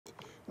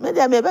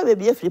Media may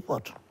be a free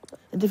port.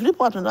 The free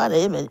port no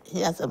dey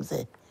he has some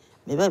say.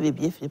 Maybe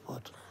be a free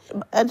port.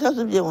 And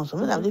just be on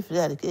some of the free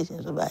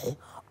education to buy.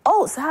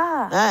 Oh, sir.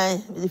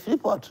 Aye, the free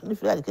port, the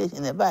free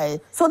education they buy.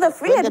 So the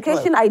free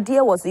education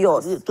idea was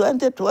yours.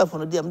 2012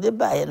 on them they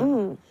buy.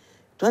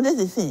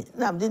 2016,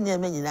 now didn't near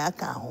me in our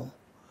account.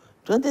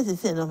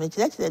 2016, no, me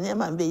check the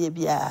name and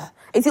baby.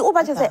 It's the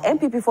over just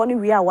NPP for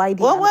we are wide.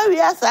 One way we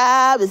are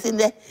service in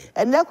there,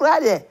 and that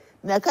crowd,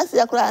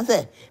 Nakasia crowd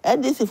say,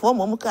 and this is for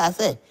Momuka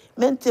say,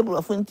 men table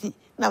of Funti,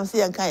 now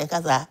see and Kaya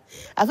Casa.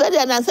 I fed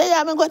and I say,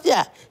 I'm got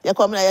here. You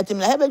come like him,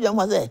 have a young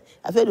was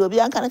I fed will be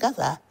Ankana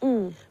Casa.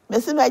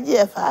 Messi, my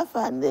dear,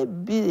 and the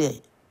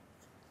billy.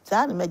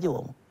 San Major.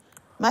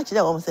 Match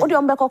that woman said, what do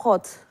you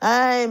court?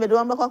 I made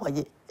one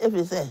back if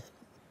you say,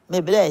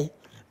 maybe,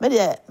 maybe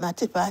my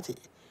tea party.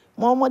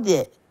 More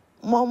dear,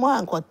 more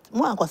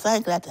uncle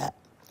sign clatter.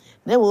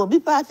 There will be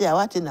party I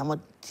want in a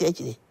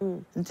THD.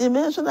 Until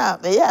mention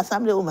out, may I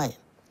some little mine.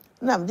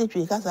 Now, did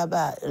we cast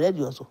about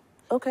radio so?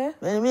 Okay.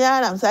 When me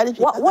I'm sorry.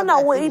 One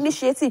hour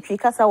initiative,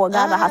 because our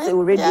Ghana has a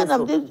radio.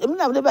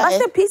 I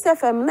said, Peace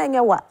FM,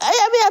 Nanga what? I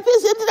am a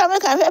piece in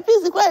America, a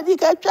piece of quality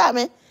can try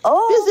me.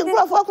 Oh, piece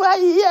in for cry,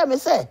 you hear me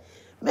say.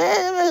 May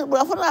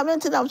I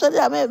mention I'm sorry,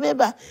 I may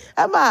remember.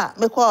 Ama,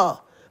 me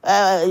call,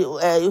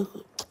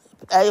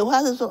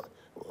 so.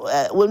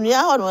 When we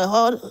are on my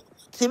whole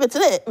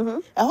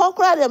TV, a whole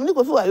crowd of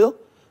Nico for you.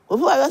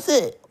 Before I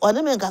say, or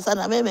the men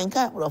Cassana, may men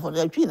cap for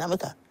the Queen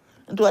America,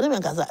 and to a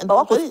man Casa, and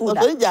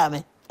to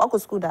Jammy, Uncle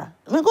Scooter.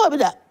 Me go with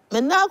that.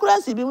 Men now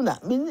classy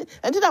Buna,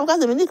 until I'm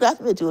cousin, many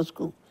classmates to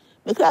school.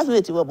 My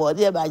classmates were bored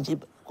there by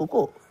Jib,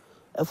 Coco,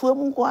 a full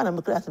moon corner,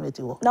 my classmate.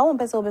 Now one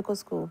person because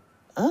school.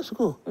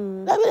 School.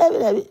 Let me,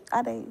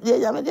 dear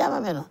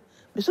Yamadiamano.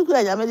 Bisuku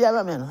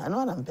Yamadiamano, and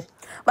one of them.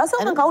 But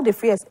someone called the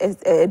free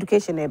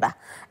education neighbor.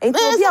 And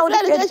free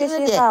education,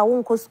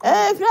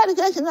 free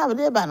education now,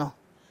 dear Bano.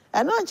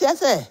 I don't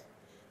say,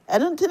 I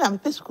don't think I'm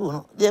a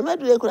school. They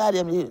made me cry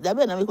them, the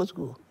Benamico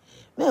school.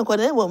 Men could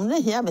never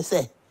hear me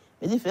say,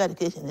 with the free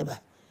education neighbor.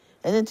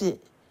 And then,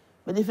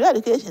 with the free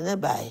education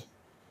nearby,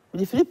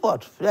 with the free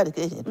port, free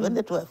education,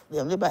 2012, they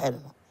only buy.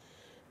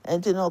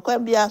 And to know,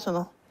 quite be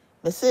asono,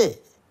 me say,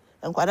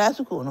 and quite a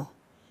school, no.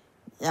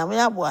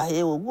 Yamia boy,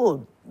 he will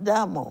go.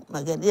 Damo,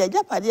 Magan, dear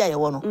Japadia, I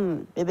want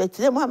to. Maybe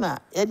tell Mamma,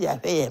 Eddie, I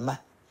pay him.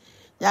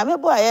 Yammy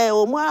boy,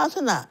 oh, more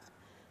sooner.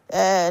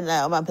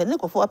 Now, my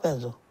pennico for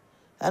pencil.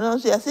 I don't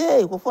see, I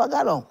say, go for a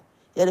gallon.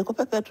 You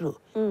could petrol.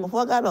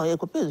 For a gallon, you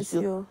could pay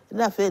you.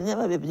 Nothing,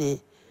 never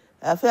be.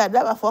 I fear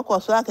that for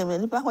course, so I can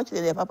make much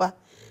there, Papa.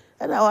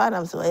 And I want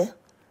them so, eh?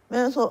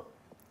 Men so,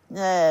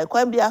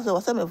 quite be also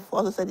some of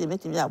the said,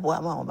 meeting me a boy,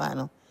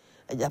 Mamma.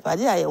 A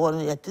Japadia, I want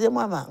to tell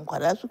Mamma,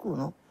 quite a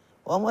school.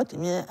 Or what to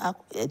me,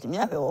 at me,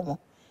 I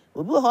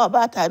we go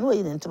about time way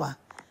into my.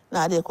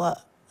 Now they call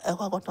a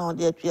cockle on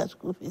their 3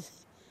 school fees.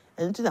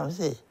 And until I'm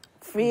say,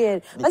 free,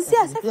 but see,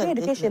 I said free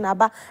education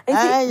about.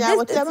 I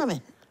would tell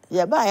me,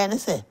 yeah, buy and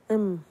say,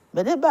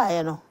 but they buy,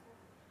 you know.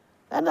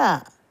 And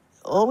now,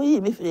 oh, we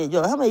be free,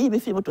 Joe, how many be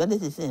free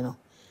 2016?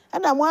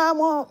 And I'm one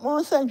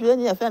more century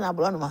in your fan of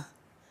Bronma.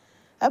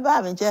 I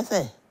buy me just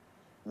say,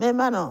 me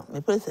mano,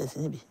 me princess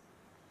in be.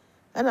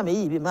 And I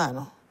may be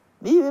man,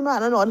 be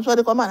man, and all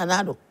the command and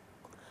adult.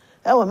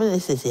 That woman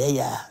says,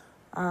 yeah.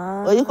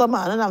 Oh, you come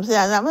on, and I'm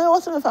saying, I'm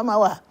also from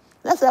our.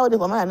 That's how the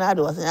command I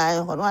was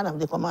saying, one of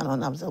the command on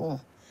them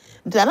so.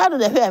 Until I do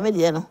the fair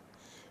mediano.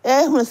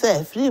 Who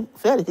say free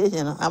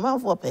education, I'm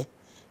out for pay.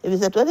 If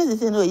it's a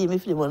 2016, no, you may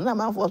free, but I'm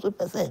out for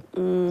 2%.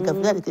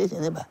 Free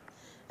education never.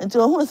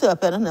 Until who say a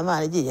pen on the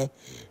marriage,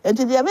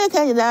 until the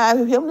American, you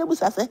know, they was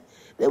say,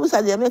 they was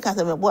at the Americans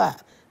and boy,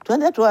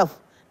 2012,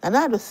 and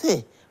I do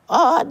say,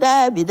 oh,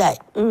 die be die.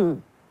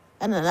 And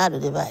another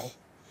divide.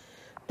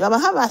 Your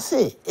Mahama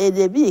say,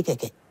 a big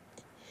cake.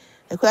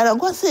 I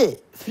can't say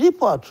free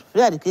port,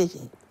 free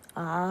education.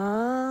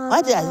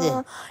 What did I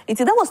say?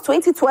 That was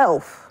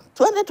 2012.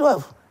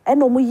 2012. And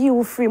no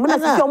more free. When I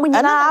see your money,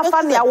 I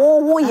found your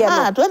war.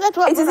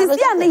 2012. It is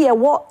the year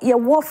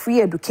war free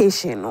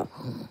education.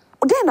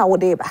 Then I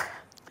would ever.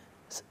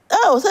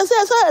 Oh, so,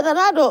 and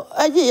I do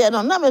a year,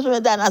 no, not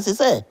as I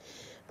say.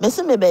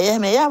 Miss me,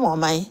 may I more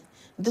mine.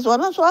 This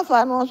one not so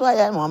far, no, so I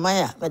am on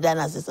my, but then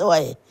I say,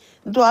 away.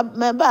 Do I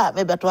remember,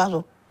 maybe it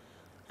was.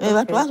 Maybe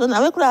it was, and I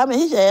will cry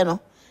me, you know.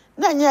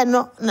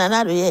 No,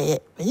 Nana,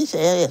 he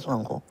said, yes,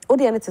 uncle. What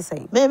do you need to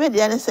say? Maybe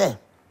the other say,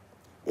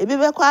 if you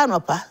were quite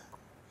up,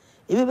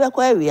 if you were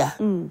quite we are.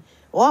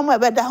 One my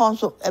better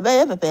household, a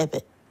baby paper.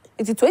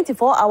 It's a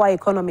 24-hour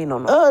economy,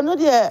 no. Oh, no,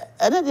 dear,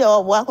 another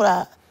of work.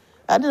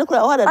 I didn't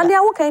cry water. And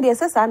there, what kind of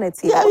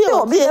sanity? Yeah,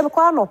 you be a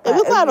quano,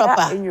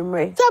 in your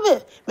way. Tell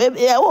me,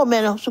 maybe a old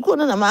man of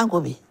school and a man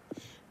could be.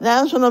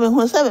 Now, so no one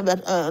who said,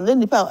 but then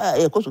the power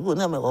a coast good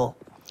number.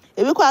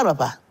 If you quite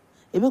up,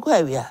 if you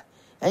quite we are.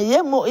 And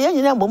yet, more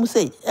young mum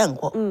say,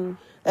 uncle.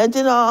 And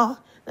you know,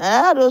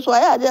 I don't so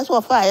I just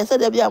saw fire, said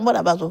there be a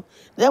mother battle.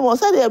 Then was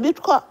said a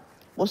bit caught.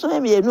 Was so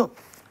me a no.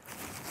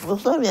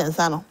 Was so me and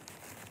Sano.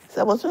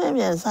 So was so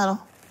me and Sano.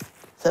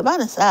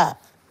 Sabana, sir.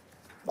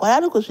 Why I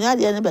look at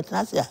the end of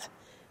Nasia.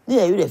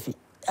 Near you, Refi.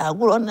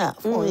 aguro na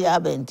for ya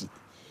benti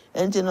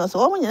enti no so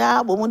wo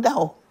nyina bo mu da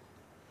ho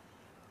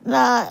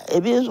na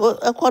ebi so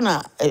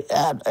ekona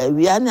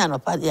ewia ne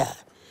anopa dia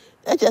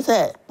eche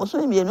se boso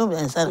mi enu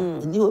mensa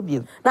ni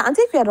obi na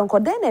Akua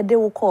Donkor den e de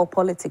wo call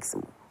politics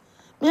mu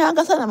me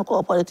angasa na me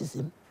call politics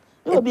mu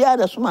ni obi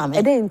ada suma me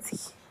e de nti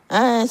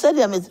se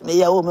dia me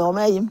ya wo me o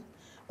mayim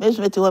me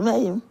so meti wo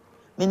mayim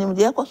me nim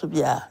de ekoso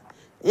bia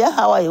ya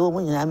hawa ye wo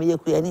mu nyina me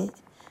yekua ni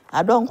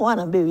Adonko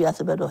na be wi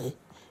ase bedo he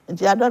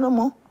nti adono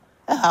mo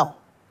haw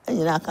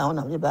enyina aka ho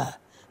na me ba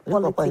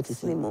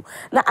politics mu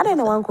na ade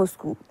na wan ko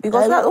school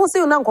because we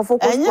see na nkofo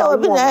ko school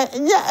obi na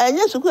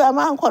enye school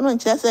ama nko no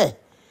nche se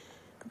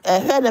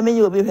hwe na me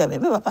ye obi hwe me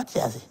papa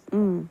tiase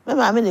me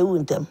ma me na ewu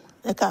ntem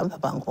e ka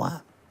papa nko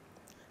a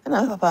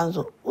na me papa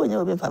nzo onye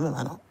obi mfa me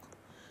ma no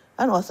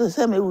ana o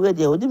se me ewu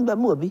de odi mba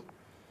me obi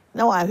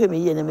na wa hwe me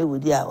ye na me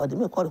wudi a odi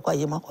me kwa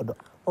ye makodo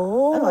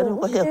ana odi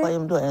ko he kwa ye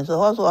mdo enso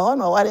ho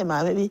no ware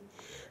ma me bi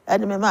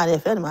adi me ma na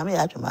fe na ma me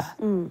ya twuma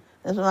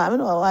enso ma me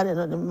no ware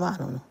no de ma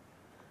no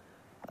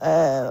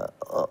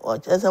o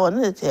chese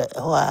woni che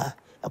ho a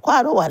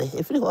Akua no ware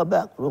efiri ho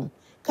ba krum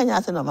kanya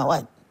ase no ma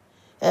wan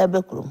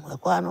be krum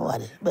Akua no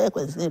ware be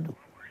kwensine du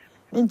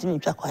mintimi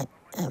twa kwan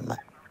ma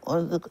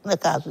on na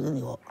ka so ni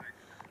ho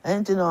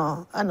enti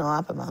no ana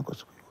apa ma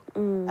nkosu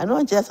ana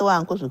on chese wa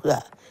nkosu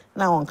a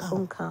na won ka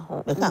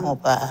ho be ka ho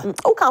pa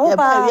o ka ho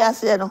pa wi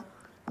ase no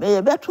me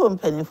ye beto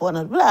mpanifo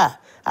no bla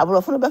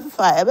abrofo no be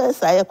fa e be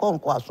sa ye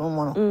konko aso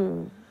mo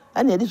no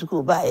ana edi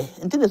sukuu ba e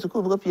enti de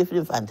sukuu go pie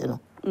firi mfante no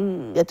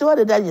yete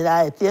wode da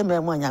nyira etie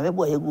memu anya me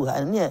boy egu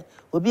ha ne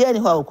obi ani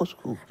ho akọ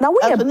school na we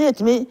ne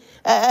etimi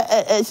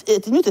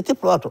etimi tete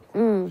plot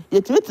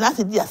yetimi tena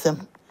se di asem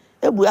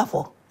ebu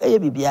afọ eye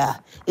bibia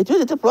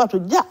etimi tete plot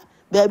ja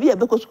ba bia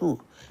be ko school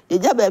ye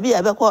ja ba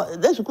bia be ko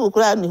de school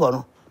kura ni ho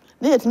no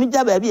ne yetimi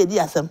ja ba bia di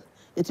asem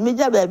etimi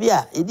ja ba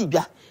bia edi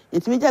dwa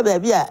etimi ja ba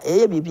bia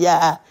eye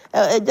bibia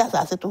ja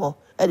sa se to ho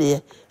e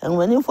de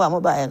enwani fo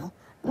amoba no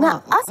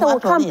na asa wo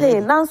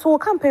campaign na so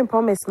campaign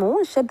promise no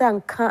won sheda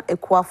nka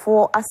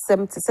ekuafo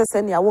asem te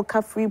sese ne wo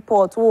ka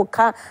Freeport wo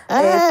ka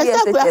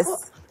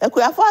SHS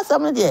ekuafo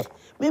asem de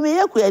me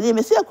yekua ni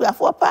me se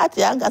ekuafo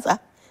party angasa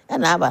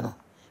na aba no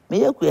me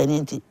yekua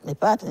ni nti me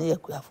party ne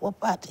ekuafo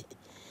party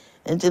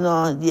nti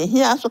no de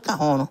hia so ka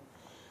ho no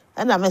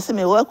na me se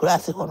me wo akura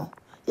ase ho no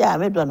ya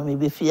me do no me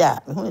be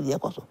fia me hu de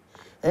ekoso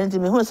nti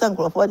me hu san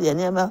krofo de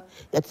ne ma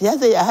ya ti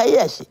ase ya ha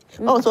yeshi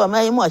o so ma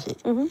yi mo she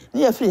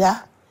ni ya free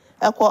ha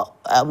akọ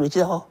aburichi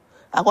ho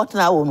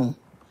akọtena wonu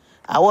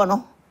awo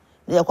no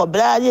ne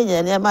yakobra ye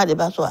nyane ma de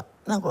ba so a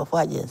na nkrofo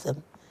agensem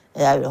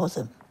e ya we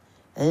hosem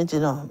enti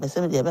no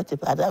mesem de beti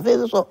pada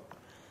fe so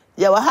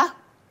ya wa ha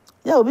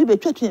ya obi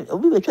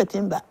betwa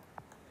timba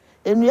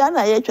enua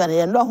na ye twa ne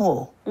ye ndo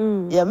ho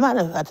ye ma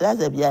na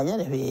atraza bia nya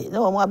ne hwe ne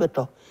wo mo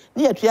abeto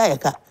ne ya tua ye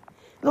ka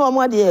ne wo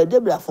mo de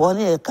debrafo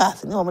ne ye ka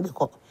ne wo mo de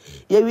ko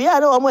ye wi a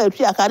ne wo mo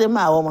atua ka de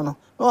ma wo mo no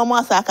ne wo mo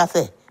asa aka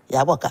se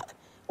ya boka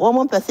wo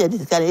mo pese di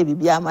sika na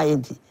bibia ma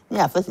yenti ni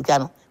afa sika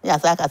no ni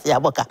asa aka se ya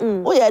boka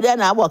wo ye de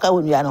na aboka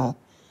wonua no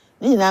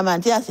ni na ma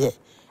nti ase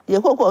ye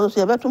kokko so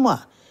ye betumo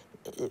a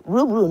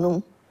buru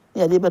no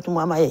ni de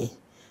betumo ama ye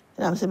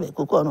na mse be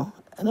kokko no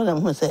eno na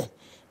mu se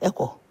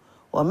eko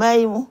wo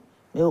mai mu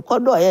me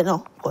kodo ye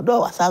no kodo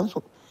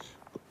wasanso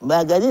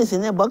ba gani si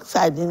ne box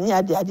side ni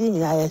ade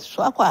nyina ye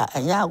so akwa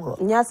anya agro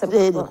nya se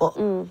ko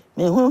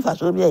me hu mfa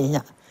so bia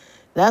nya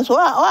na so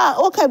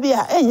o ka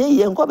bia enye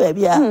ye nko ba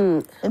bia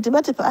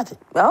intimate party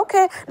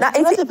okay na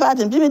intimate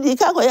party bi di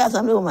ka ko ya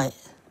assembly woman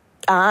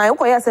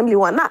ko ya assembly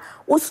one na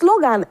o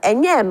slogan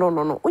enye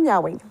no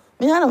unya wen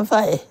me na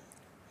mfa e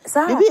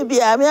sa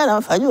bia me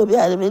na mfa nyo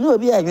bia me no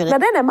bia nwene na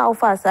den na ma o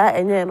fa sa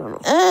enye no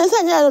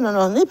sa nya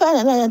no ni pa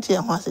na ya ntie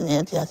ho ase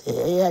ne ntie ase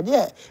ya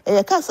de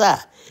e kasa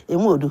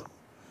emuodu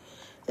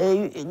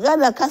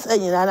gana kasa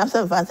nyina na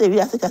se mfa se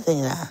wi ase kasa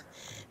nyina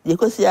de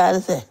ko sia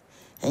se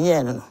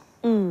enye no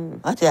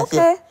ati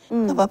ase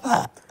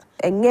papa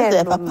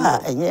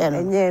enye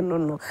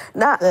no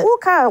na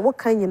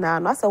woka nyina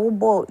no asa wo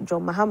bo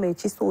John Mahama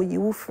chi so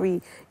you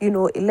free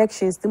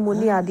elections the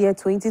money ade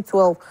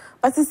 2012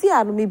 but see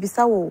anu me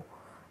bisa wo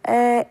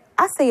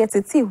asa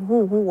yeteti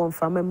hu won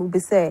from me be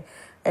say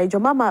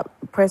John Mahama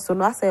person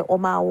no asa o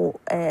ma wo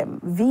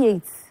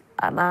V8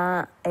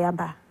 ana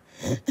ayaba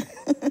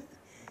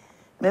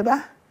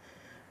meba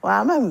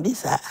wa ma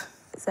mbisa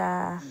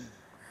sa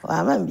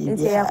wa ma mbibia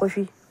nti ya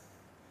kofi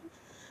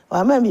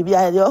wa ma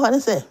mbibia de o hane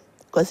se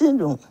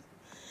kwasindum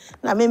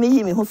na me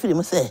yi me ho firi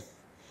mu se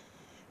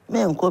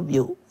me nko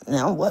bio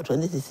na mbo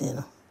 2016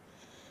 no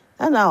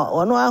ana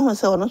ono ahu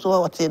se ono so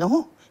wote ne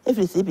ho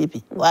efiri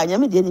CPP wa anya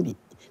me de ne bi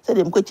se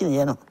de mko chine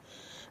ye no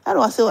ana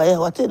wase wa ye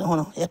wote ne ho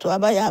no ye to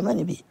aba ya ama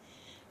ne bi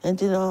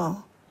enti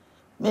no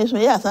me so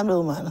ye assembly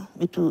woman no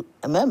bitu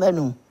emema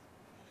num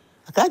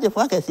akaje fo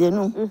akase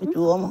num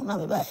bitu wo mo na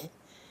me bae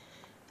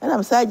ana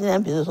msaji na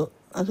mpi so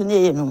anso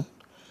ne ye num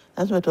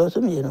anso me to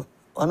so me ye no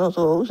ono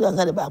so usu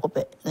ansade ba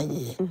kope na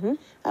ye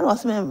ana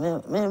wase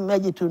me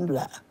meji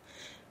tundura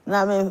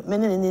na me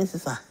ne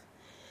sisa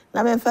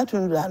na me fa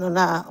tundura no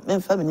na me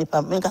fa me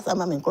nipa me kasa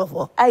ma me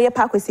nkrofo aye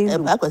pa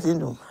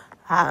kwesindum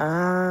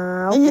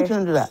okay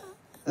tundura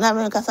na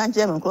me kasa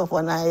nche me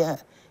nkrofo na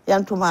ya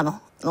ntuma no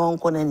no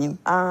nko nanim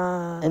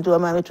enti o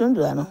ma me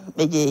tundura no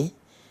beje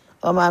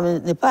o ma me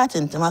the party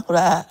ntama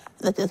kura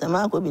na tese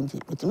ma ko binti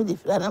bitimi di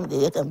fira na me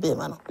de campaign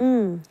ma no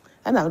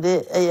ana me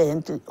de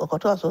enti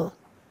okoto so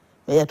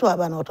me yeto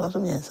aba na oto so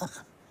miensa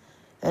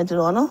enti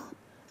no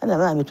ana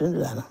ma me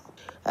tundura no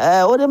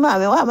o de ma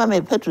me wa ma me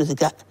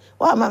petrusika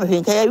wa ma me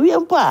hinka ya wie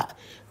mpo a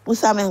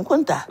busa me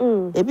nkonta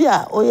ebi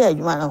a o ye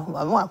adwuma no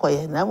ma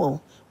akoye na mo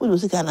ulu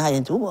sika na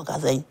yenti wo ka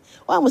sai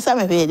wa musa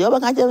me fe de o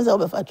ba ka che se o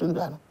be fa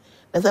tundura no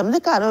na se me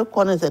ka no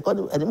kono se ko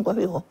edim ko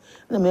fe ho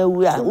na me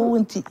wu a wu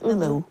nti na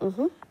me wu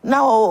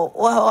na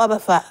o be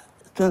fa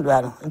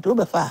tundura no nti o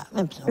be fa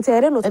me pso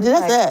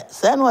nti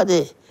se no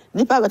de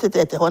nipa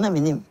betete ho na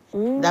minim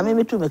na me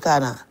metu me ka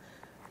na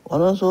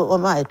ono so o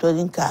ma eto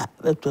yinka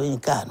beto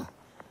yinka no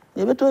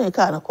ne beto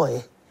yinka no ko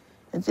ye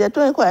nti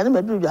eto yinka ya na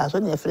me du dwa so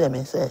ne frɛ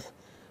me se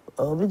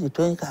o bi di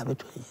to yinka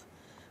beto yin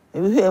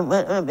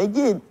me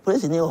ji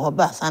president o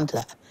hoba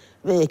santra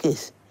be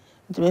case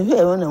nti me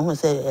fe wona hu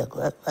se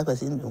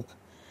akwasi ndu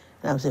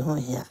na me se hu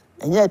hia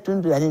enya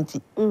tundura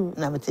nti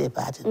na me te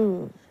party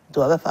to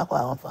ba fa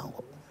kwa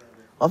fanko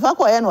o fa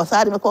kwa ye no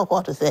sa de me ko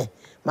to se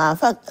ma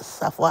fa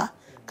safwa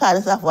ka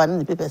de safwa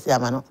ni pepe se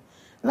ama no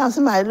na se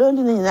ma lo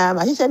ndi ni na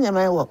ma hihye ne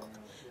ma wo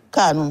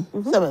ka no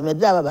se me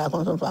da ba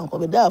kon so fanko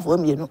be da fo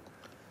mienu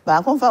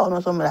ba kon fa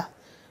wono so mra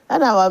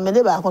ana wa me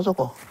de ba kon so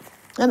ko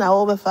na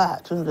wo be fa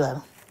tundura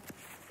no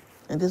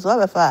and this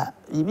over far,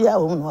 you be our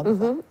own over.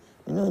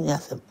 You know,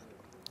 yes,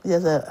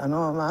 yes, I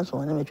know, my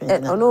son,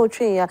 and no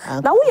tree.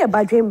 Now we are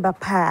by dream,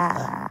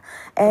 papa,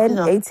 and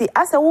 80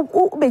 as a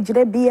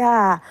would be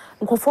a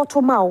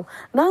comfortable mouth.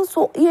 Now,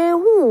 so ye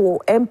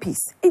who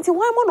MPs. It's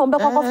one more number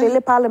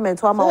of parliament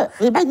to a mouth.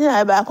 We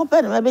begin by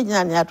comparing my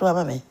vision to a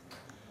mammy.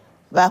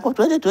 Back of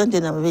 2020,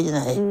 I'm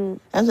vision,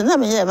 and so now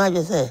me, I might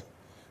say,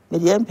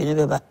 with the MP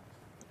never.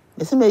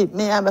 Miss may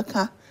have a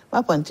car,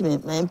 my point to me,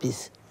 my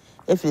MPs,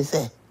 if you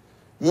say.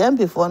 The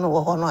MP for no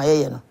one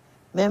or no,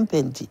 men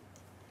penty.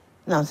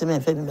 Now, some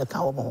men fed me the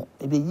cow more,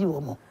 maybe you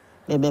more.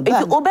 Maybe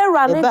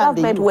running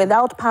government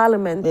without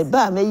parliament. May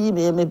bar may ye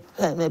me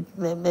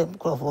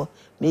Crawford,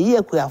 may ye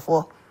queer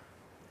for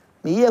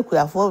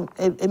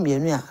a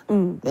millionaire,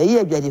 may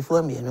ye ready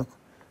for me, no,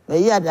 may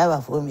ye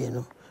have for me,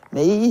 no,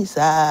 may ye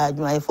sad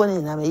my phone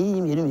and I may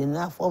ye me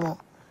enough for more.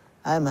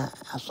 I'm a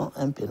son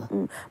MP.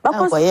 But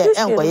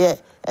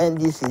and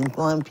this in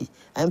Quampi,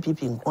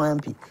 MPP in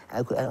Quampi,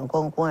 I could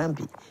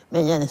Quampi,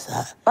 many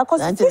sir. Because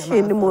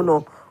the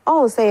mono,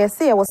 oh, say,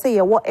 I will say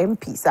what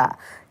MPs are.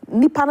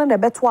 Nippon and a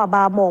better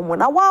bar more.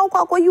 Now, wow,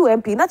 you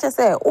MP, not just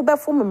say, oh,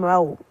 from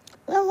row.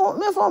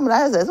 Me form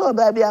rises, oh,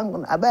 baby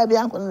uncle, a baby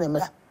uncle,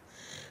 and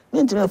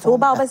mean to me for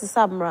about a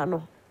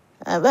submarano.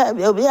 A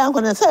baby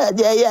uncle and said,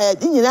 yeah,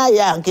 didn't I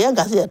young, can't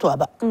see a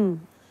twaba.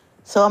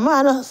 So a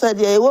man said,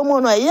 yeah,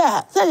 woman,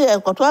 yeah, said, yeah,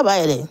 got to buy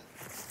it.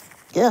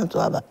 Can't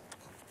twaba.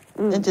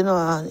 And you know,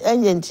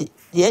 and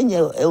the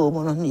angel, a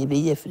woman, need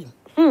be a film.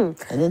 And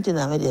then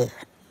I made it.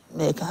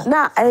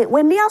 Now,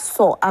 when they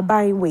saw a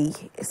buying way,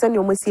 send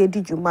you must say,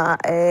 did you ma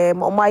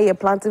my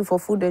planting for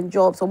food and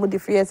jobs, almost the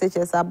free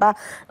SHS aba,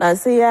 and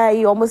say,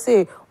 you almost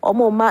say,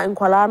 Omo ma in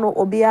Kualano,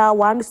 Obia,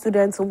 one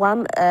student,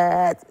 one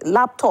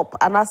laptop,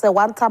 and I say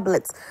one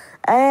tablet.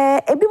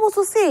 People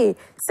to say,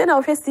 send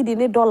our first in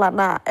 $1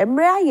 now, and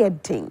rare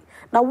thing.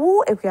 Now,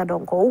 who Akua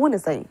Donkor, who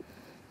is saying?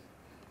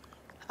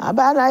 A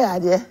bad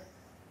idea.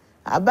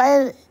 I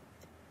buy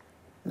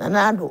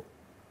Nanado.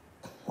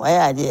 Why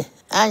idea?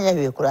 I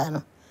never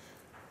cry.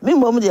 Me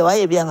mom de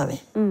why be amame.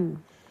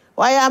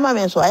 Why am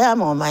I so I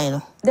am on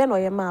mine? Then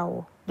I am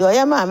out. Do I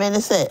am a man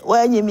say,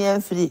 why you me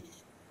and free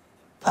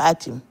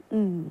party?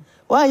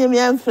 Why you me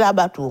and free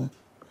batum?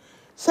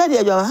 Said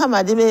you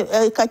Hammer,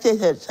 they catch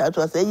it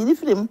was a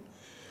film.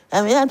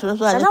 And we had to know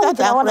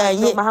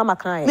Mahama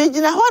crying.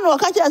 Major one or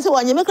catch and so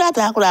on you make that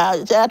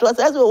chat was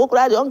as we walk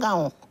right on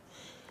count.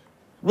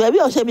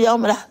 Baby, I'll say be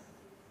omra.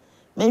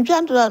 Men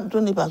trying to run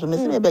 20 passes,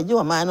 Miss Baby,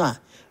 or mine.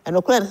 And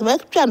the credits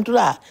make trying to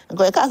lie and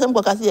go a cousin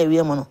go see a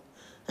woman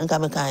and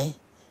come a kind.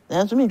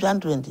 Then to me,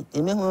 20,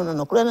 you make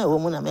no credit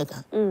woman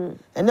America. And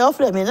they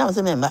offer me now as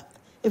a member.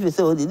 If you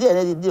say, oh, the day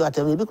I did what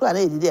I will be quite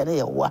a day and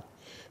a war.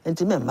 And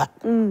to member.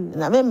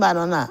 And I remember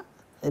no now.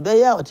 The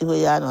bay out to go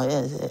yarn or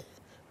yes,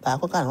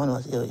 but I can't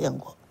was your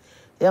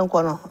young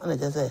corner, and I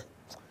just say,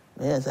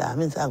 yes, I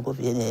mean, I'm going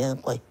to be a young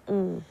quite.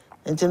 And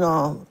you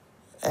know,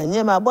 and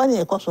near my bonny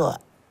a cosso.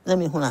 Let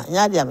me huna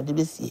nyadia me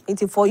de see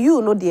it for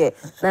you no de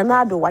na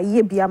nado wa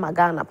ye bia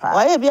magana pa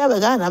wa ye bia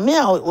magana me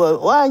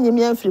wa nyi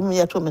me amfiri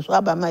ya to me so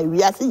aba ma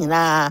wiase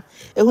nyina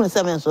ehunu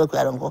se me so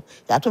kwara nko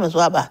ya to me so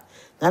aba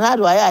na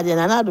nado wa ya de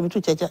na nado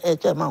mitu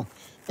cheche ma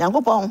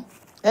yankopon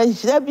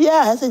hira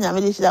bia ese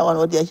nyame de hira wa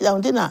no de hira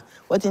hunti na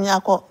wati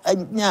nya akọ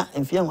nya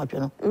mfie nwatwe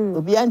no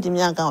obi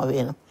antimi anka wa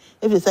we no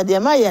efi se de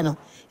ma ye no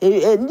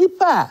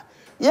nipa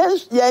ye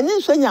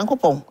ni so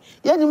yankopon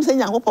ye nim se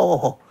yankopon wo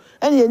ho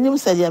and you knew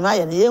said, my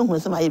and young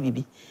was my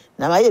baby.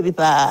 Now, my baby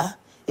pa.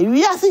 If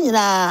we are singing,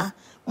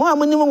 more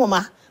money,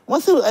 mamma.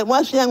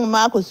 Once young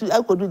Marcus,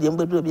 I could do the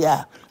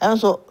Embodobia. And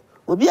so,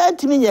 obi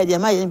antimi nya de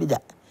ma ye bi da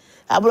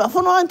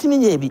abrofo no antimi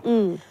nya bi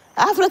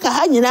Africa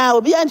ha nyina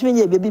obi antimi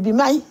nya bibi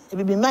man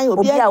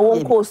obi a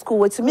won ko school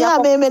wetimi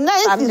akọ me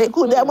nice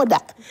school dem da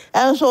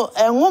enso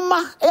enwoma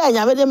e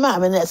nya me de ma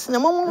me na sene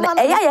momma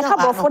e ya ye ka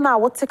brofo na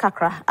wote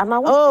kakra ana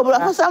wo oh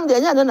brofo sam de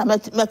nya na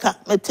meka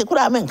mete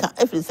kura me nka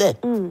efiri se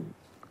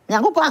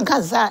nyankopɔ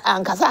ankasa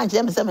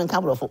ankyɛ me sɛ me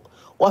nka brofo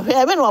wo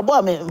hwɛ me na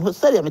obo me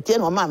sɛ me tie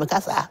na o ma me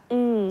kasa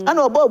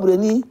ana obo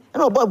burani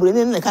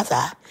ne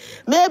kasa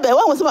me be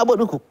wo so ma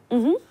boduku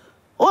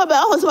o be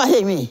wo so ma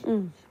hɛnwi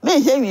me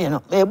hɛnwi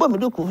no me bo me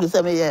duku fi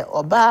sɛ me ye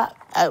oba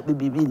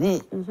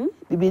bibini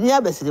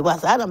abesiri kwa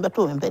saa na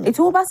mbeto me mpani iti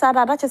wo ba saa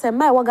da kyɛ sɛ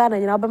mai wo ga na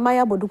nyina wo be mai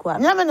aboduku a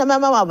nya me na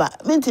mama ba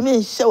me ntimi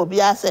nhyɛ obi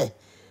asɛ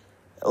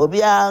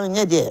obi a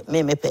nye de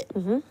me mepe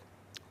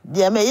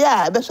de me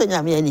ya be so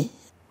nya me ani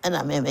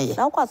ana me ye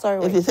na kwa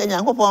sorry if you say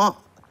nyankopon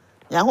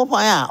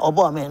ya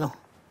obo me no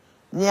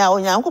nia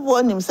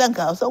onyankopon nim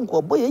sanka so nko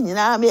obo ye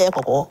nyina me ye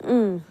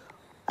kokko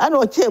ana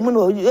o che mu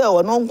no ye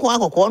wo no nko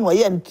akokko no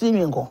ye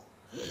ntimi nko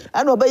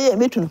ana obaye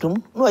me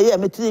tuntum no ye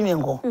me timi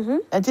nko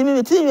ntimi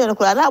me timi no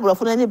kura na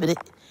abrofo no ni bere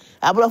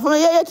abrofo no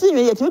ye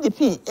timi ye timi di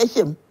pin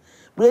ehyem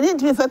bere ni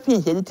ntimi fa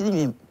pin ye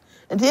timi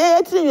nti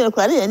ye timi no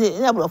kura ni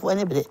abrofo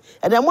ni bere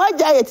ada mo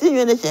agya ye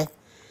timi no hye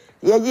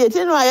ye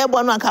timi no aye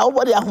bo no aka wo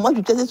bo de ahoma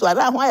twetese so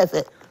ada ho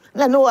ayefe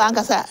na no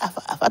ankasa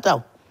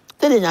afataw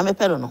tele nya me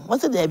pelo no wo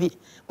se da bi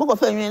mo ko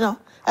fa nwi no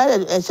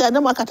e sha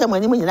na mo akata mo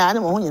ani mo nyina na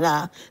mo ho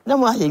nyina na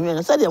mo ahye nwi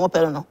no se de mo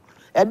pelo no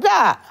e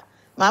da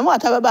ma mo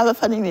ata ba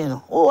fa ni nwi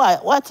no wo wa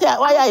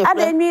ya ye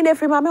ada nwi na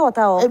free ma me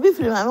wata o e bi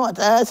free ma me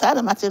wata sa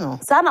na mate no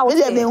sa na wo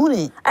de me hu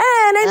ni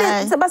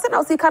ne se ba se na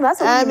o si kana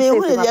se me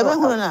hu ni de me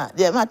hu na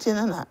de mate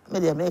na me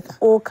de meka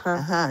o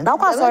kan da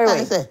kwa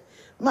sorry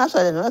ma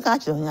sorry no ka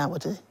chi onya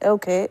abote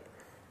okay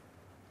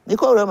ni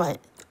ko Roman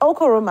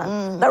Oko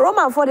Roman. The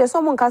Roman for the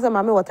someone casa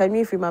mame water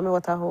me free mame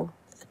water ho.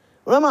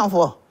 Roman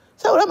for.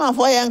 So Roman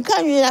for yan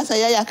kan wi asa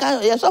ya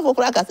kan ya so for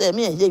kraka say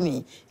me enje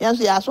mi. Yan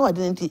so ya so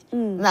adinti.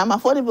 Na ma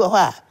for bi ho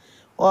a.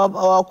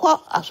 O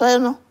ko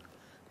aso no.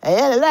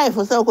 E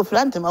life so ko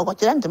flante ma ko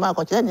kirante ma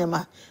ko kirane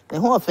ma. Ne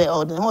ho fe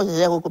o ne ho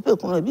se ko pe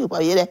kun bi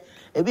kwa yere.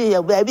 E bi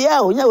ya ba bi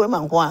a onya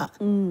Roman ko a.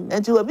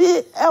 Enti obi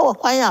e wo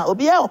kwan a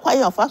obi e wo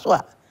kwan a fa so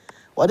a.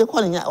 Wo de ko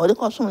nya wo de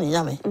ko sum ni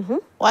nya me.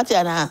 What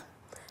ya na.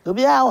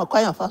 Obi a wo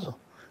kwan a fa so.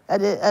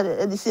 Ade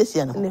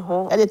siesie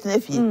no ade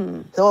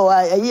tenafi so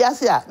wa yi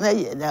ase a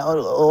na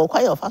o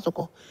kwai o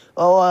fasoko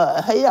o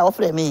hayi a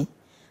ofre mi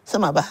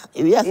sama ba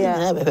ewi ase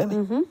na be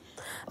me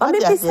o me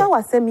pisa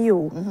wasem yi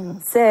o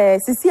se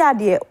sisi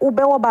ade wo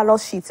be wo ballot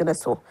sheet ne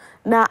so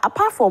na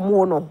apart from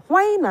wo no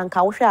why na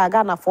nka wo hwe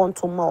aga na font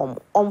to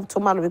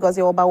man because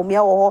you oba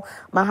umia wo ho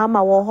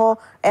mahama wo ho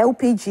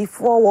LPG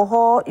 4 wo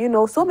ho you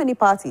know so many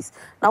parties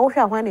na wo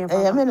hwe ahwan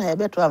ne me na e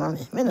beto ama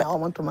me na o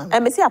monto man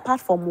me see apart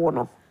from wo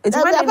no it's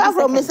when apart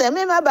from me say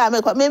me ma ba me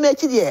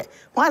chidie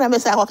wana me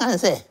say akokan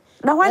say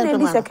na when in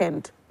the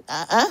second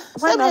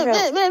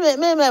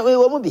me we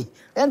wo mu bi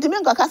enti me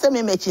nka kase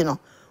me mechi no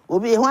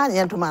obi hwan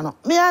ye ntoma no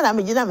me ara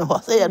me gina me ho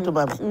say ye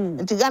ntoma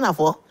me enti Ghana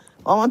fo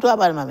o monto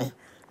aba ma me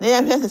na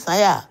ye hwe sesan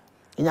ya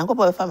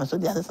nyankopɔ be fa me so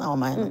dia sesan o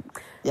man no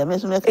ya me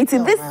so me it's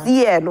this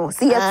year no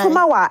see ye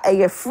tuma wa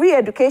a free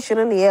education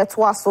no ye to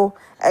aso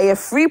a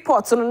free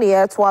port no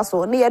ye to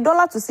aso na ye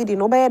dollar to cedi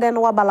no be ye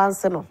den wa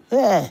balance no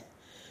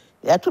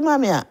ya tuma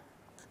me a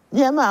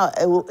nyama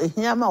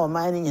ehia ma o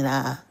man ni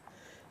nyina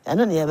ya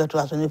no ne ye beto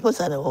aso ni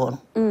posa de ho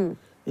no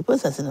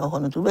posa se ne ho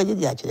no to be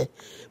gidi a kire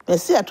me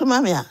se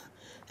atuma me a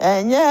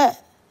enye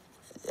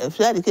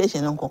free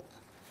education nko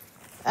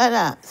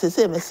ana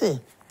se me se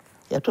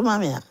ya tuma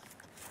me a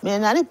me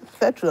na ni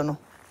petrol no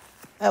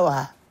e wa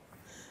ha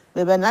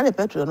me be na ni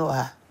petrol no wa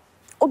ha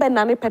o be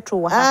na ni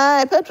petrol wa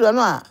ha petrol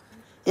no a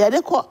ya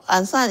de ko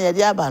ansan ya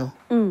de aba no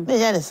me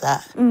ye ne sa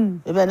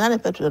me be na ni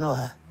petrol no wa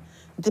ha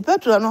the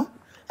petrol no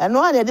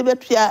eno a de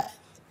betua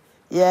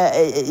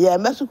ye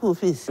me school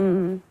fees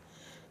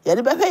ye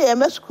de be fe ye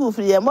me school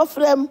fees ye mo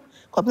frem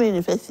Kopi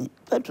University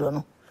petrol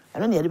no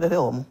eno ne ye de be fe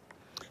wo mo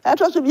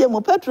eto so bi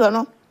mo petrol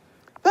no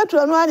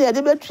a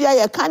de betua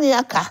ye kane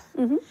aka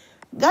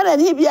Ghana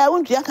ni bia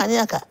wontua kane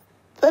aka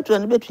petrol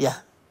no betua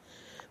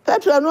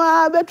petrol no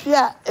a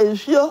betua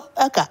ensuo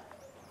aka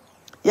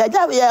ya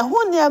ja ye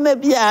ho ne ama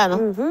bia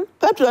no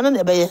petrol no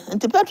ne be ye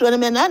nti petrol no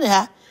me na ne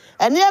ha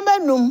ene ama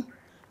num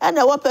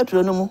ana wo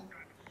petrol no mu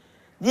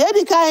de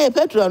edi kan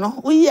petrol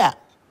no uyi a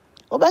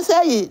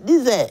obasa yi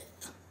diesel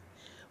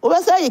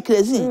obasa yi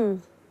kerosene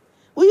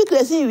uyi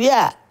kerosene wi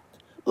a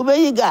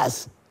obeyi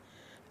gas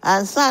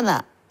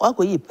ansana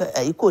wakoyi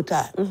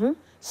ikota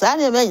saa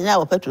ne me nyina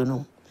wo petrol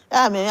no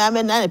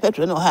me na ne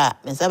petrol no ha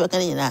me sabe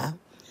kan nyina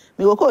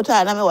me wo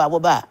kota na me wa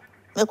boba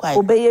me kwai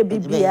obeye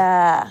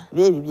bibia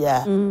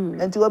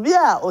enti obi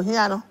a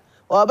ohia no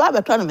oba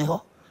beto no me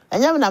ho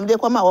Anyam na mde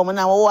kwama wo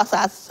na wo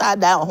asa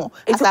da ho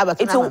asa ba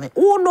kana me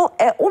uno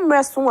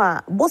umreso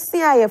a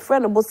bosia ye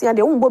friend bosia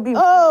de umbo bi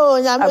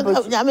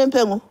nyame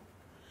mpengu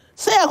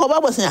se yakoba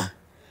bosia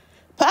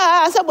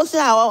pa se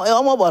bosia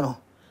o mo bo no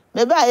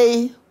me ba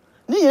yi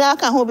ni nyina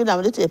aka ho bi na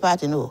mde te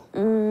party no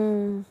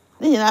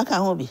Ni nyina ka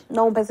ho bi.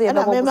 Na wo pese ye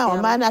be me ma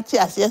o ma na ti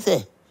ase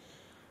se.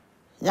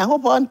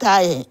 Nyankopon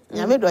tae,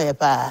 nyame do ye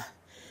pa.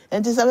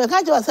 Enti se me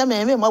ka je o se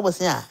me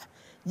mobosia.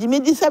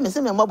 Jimi di se me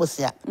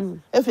mobosia.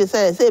 Efi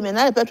se me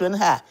na petrol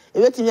ha, e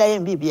betimi aye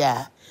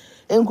bibia.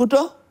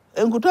 Enkuto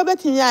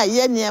betimi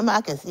aye ne ma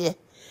akese.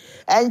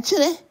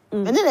 Enchire,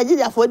 me ne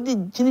Nigeria fo di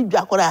chini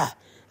dwakora.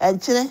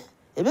 Enchire,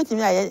 e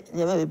betimi aye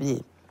ne ma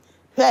bibia.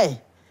 Hwai,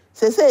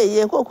 se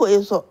ye koko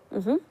eso.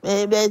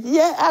 Me be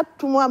ye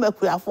atumu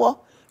amakuafo.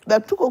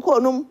 Betu koko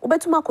num,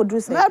 ubetuma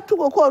akodru se. Betu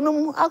koko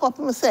num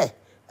akopum se.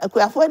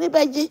 Akuafo ni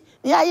beji,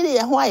 ni ayire ye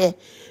ho aye.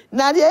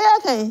 Na de ye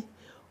kan.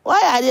 Wa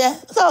ya de,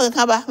 so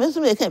kan ba, me so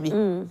me kan bi.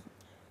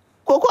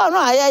 Koko no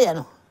aye ye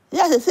no.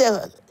 Ya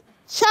se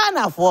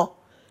China fo.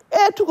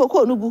 Tu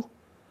koko nugu.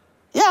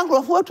 Ya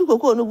nkrofo tu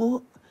koko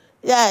nugu.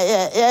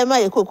 Ya ma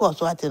ye koko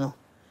so ate no.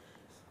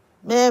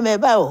 Me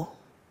ba o.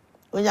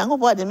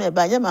 Onyankopon de me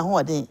ba nya ma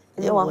ho den.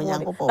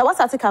 Onyankopon. Na what's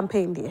that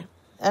campaign there?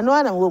 Eno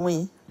ana wo mu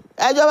yi.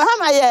 Ajo ba ha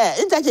ma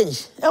ye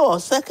interchange. E wo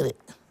secret.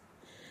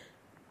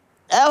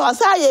 E wo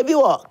sa ye bi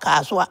wo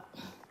kaswa.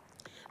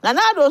 Na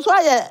do so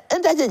ye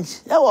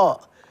interchange. E wo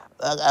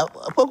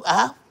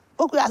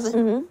poku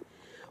ase.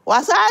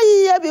 Wa sa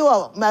ye bi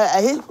wo ma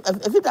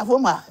efita fo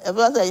ma. E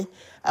fo say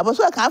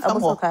aboso ka fam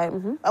ho.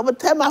 Abo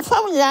tema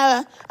fam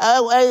ya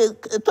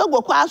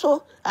togbo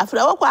kwaso,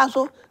 afra wo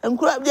kwaso,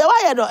 nkura de wa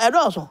ye do e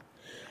do so.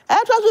 E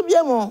to so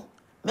bia mu.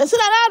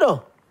 Mesina na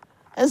do.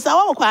 Ensa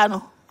wo kwa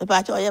no.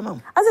 Pepa cho ye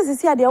mam. Ase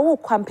sisi ade wo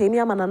campaign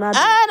ya manana.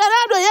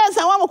 Nanado ye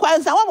ensa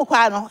wo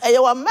kwa no. E ye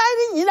wo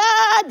mani nyina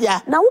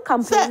dia. Na wo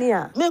campaign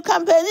ya. Me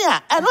campaign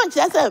ya. E no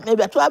nche se me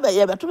beto aba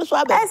ye beto so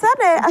aba. E sa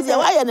de ase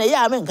wa ye na ye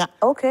amenka.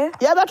 Okay.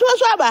 Ye beto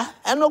so aba.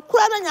 E no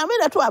kura na nyame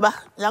na to aba.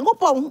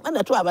 Nyankopon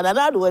na to aba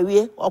nanado wa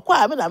wie.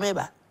 Okwa ame na me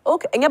ba.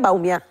 Okay, enye ba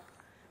umia.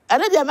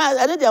 Ade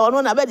dia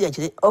wono na ba dia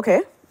kire.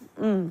 Okay.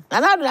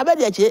 Nanado na ba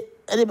dia kire.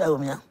 Ade ba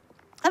umia.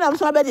 Ana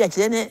so ba dia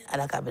kire ne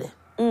adakabre.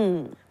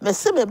 Me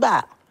se me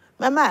ba.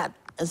 Mama,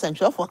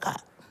 essential for car.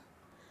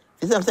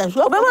 Is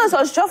essential. But was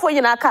essential for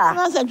you na car.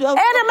 Essential.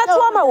 Eh, na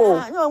matwa wo.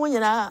 No mun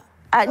nyina.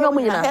 No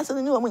mun nyina. Hese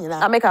ni mun nyina.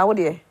 Ameka wo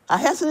de.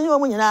 Hese ni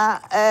mun nyina.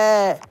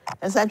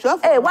 Essential.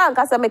 Wa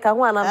nka se meka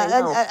ho ana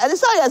me no. Ade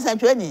so ya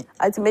essential ni.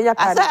 Ati menya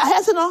car.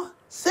 Hese no.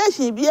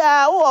 Station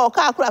bia wo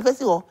car kura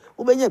fesi wo.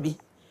 Wo benya bi.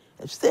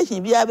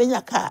 Station bia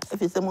benya car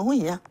efese mo hu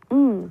hia.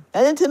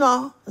 Enti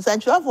no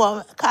essential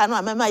for car no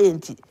amema ye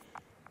nti.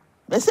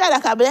 Me se ala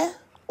kabre.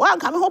 Wan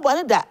ka me ho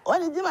bone da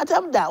woni di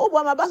matam da wo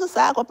bo ma ba so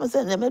sa ko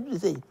pese na medu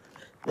sei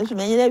me so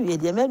menye na wie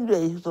de medu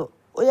e so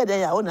o ye de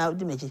ya wo na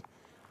di mechi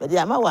be de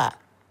ama wa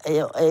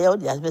e o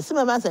dia me se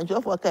me man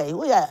sancho for kai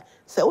wo ya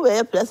se wo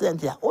be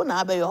president ya wo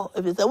na be yo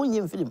e se wo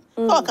nyim film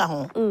o ka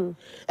ho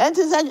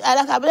enti se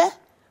ala ka bre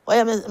wo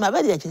ya ma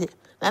be de chi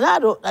na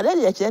do na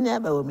de chi na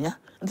ba wo mia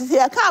enti se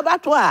ya ka ba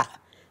to a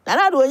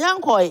na do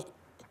nyankoi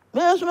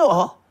me so me wo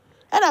ho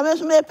e na me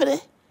so me pere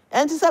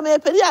enti se me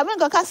pere a me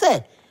nka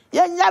se ye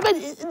nya be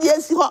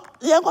die si ho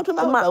ye nkoto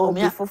ma o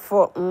mi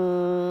fofo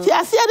ti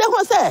ase de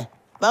ho se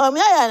ba o mi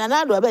ya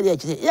na do be de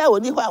akire ya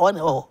woni ho a wona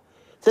ho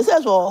se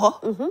so ho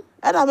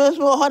ana me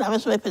so ho na me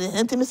so me pele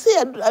enti me se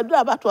adu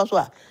abato so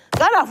a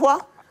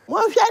garafo mo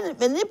hwa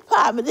me ni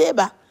pa me de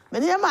ba me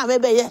ni ma me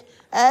be ye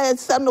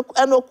sano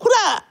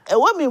kura e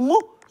wo mi mu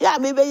ya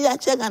me be ya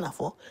che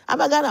ganafo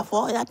ama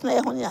ganafo ya tena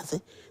ye ho ni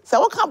ase se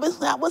wo ka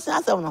bosia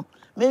asem no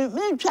me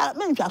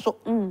ntwa so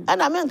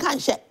ana me nka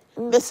nhye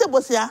me se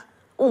bosia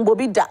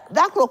Bobi da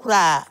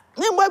krokra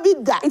me mo bi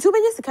da itu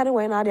benye sikari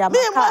we na ade amaka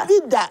me mo bi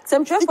da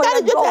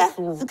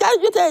sikari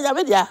jote ya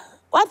media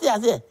what ya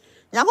say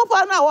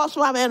Nyankopon na wo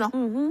so ame no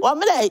wo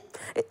mele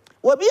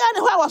wo bia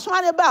ne ho a wo so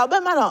ane ba obe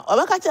ma no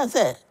obe ka chen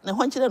se ne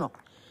ho nkire no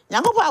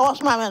Nyankopon a wo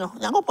so ame no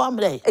Nyankopon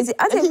mele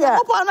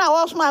Nyankopon na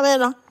wo so ame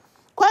no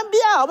kwan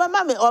bia obe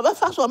ma me obe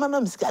fa so ma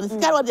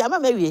sikari wo de ama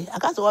ma wie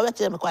aka so wo be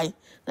kire me kwan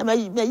na ma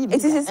yi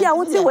sisi a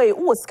wo ti we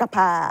wo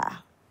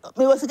skapa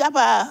me was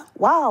gapa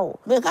wow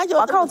me ka jo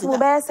account mo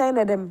be send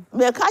them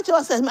me ka jo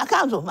send my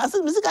account ma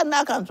se misika na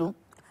account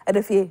e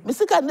de fie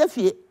misika na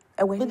fie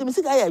me de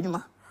misika ya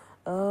adwuma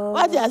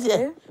what ya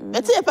say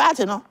me te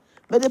party no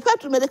me de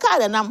petrol me de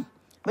car nam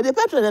me de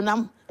petrol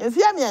nam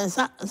enfia me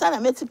nsa na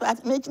me ti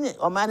party me chine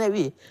o ma na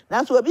wie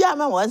na so obi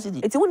ama won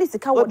sidi eti woni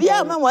sika wo obi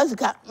ama won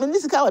sika me ni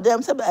sika wo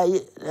dem se ba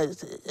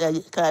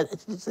ka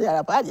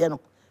ya party no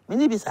me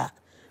ni bisa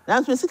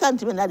na so sika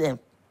ntime na dem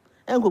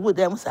engogo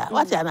dem sa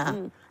what ya na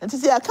enti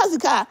se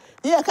akasika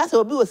ye akasa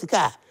obi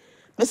osika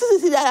me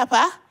sisi ya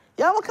pa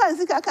ya mo kan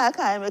sika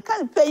ka me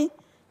kan pay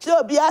che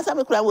obi asa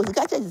me kura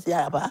osika che sisi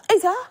ya pa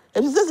eza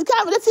e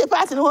sika me tie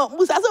party no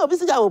musa se obi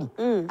sika wo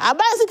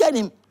aba sika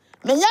nim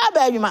me nya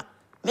aba adwuma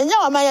me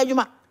nya o ma ya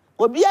adwuma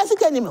obi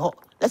asika nim ho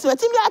na se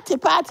matimi ate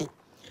party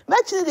me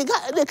chine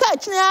de ka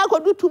chine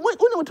akodu tumu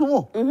unu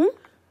tumu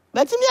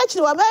matimi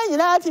achine wa ma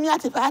nyina atimi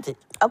ate party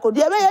akodu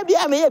ya be ya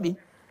bia me ya bi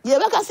ye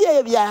baka se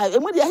ye bia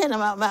emu dia he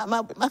na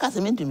maka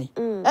se mentumi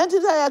enti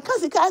ya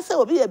kasika se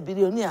obi ye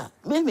billionaire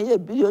me ye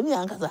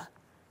billionaire nkasa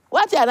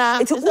what ya na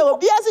se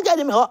obi asika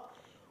ni me ho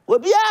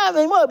obi a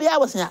me mo obi a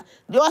wosia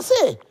de o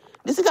se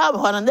Bisika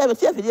ho na be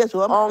tie fidie so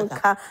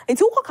onka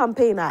enti wo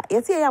campaign a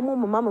yeti ya mo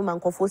mama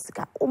mankofo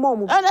sika wo ma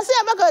mo na se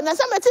abaka na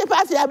se meti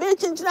party abe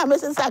chinchina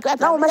mesin sakrata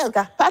na wo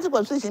masika party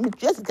constitution mi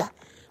tue sika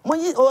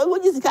monyi wo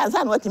ji sika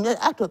ansa na watimi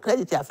ato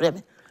credit afre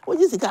me wo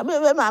ji sika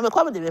me ma me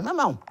kom de me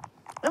mama wo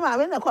me ma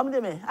me na kom de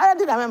me ara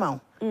de na me ma wo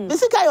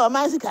bisika yo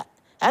man sika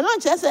ano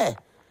nche se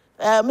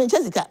me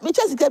che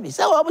sika bi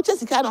se wo bo che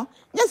sika no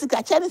nya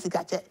sika che ni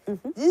sika che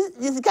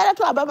ji sika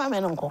to aba ma me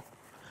no nko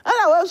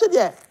ana wo so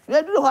de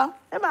we duru ho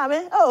me ma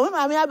me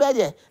abe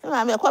de me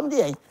ma me kom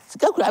de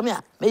sika kura me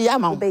a me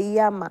yama wo be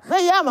yama na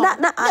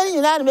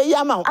nyina na me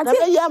yama wo na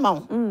me yama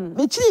wo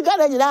me chiri ga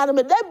na nyina na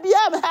me da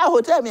bia be ha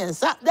hotel me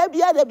nsa da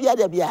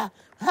bia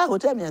ha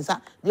hotel me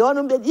nsa de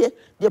onu be die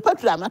de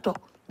patura mato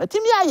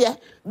matimi aye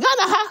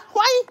Ghana ha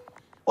hwan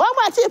wo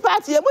ma chi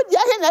party e mu dia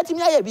he na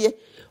timi aye bie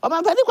o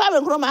ma padi kwa be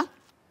nkroma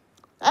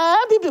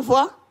NPP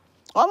fo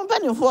o ma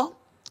padi fo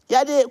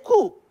ya de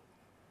ku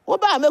wo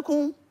ba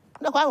mekun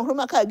na kwa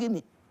nkroma ka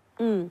gini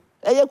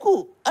eye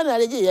ku ana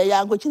leje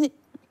ya nkochini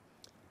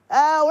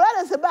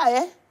wala se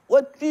bae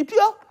wo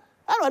pipio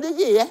ana de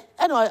je ye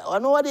ana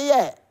ono wo de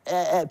ye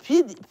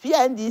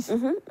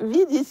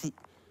PDC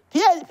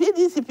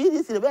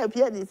le be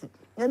PDC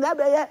na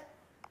be ye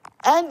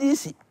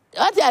NDC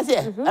what you say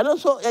and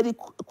also e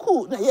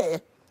ku na ye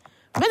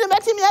me de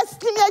metimi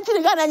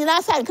achiri ga na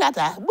nyina san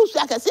krata busu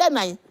akase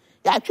nan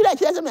ya twira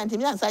se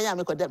mentimi ansan ya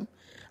mekodam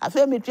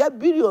afa me tua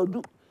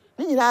billion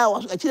ni nyina wo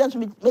achiri so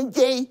me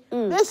je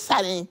me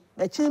sane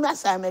na chiri ma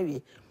san ma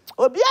wie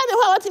obi ade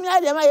ho watimi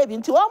ade ma ye bi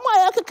nti wo mo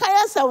ya keka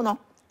ya sew no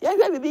ya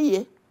hwe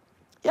bibi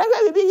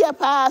ye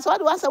pa so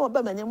de wasa mo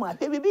ba mani mu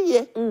ahwe bibi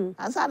ye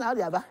ansa na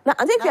ode aba na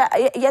anti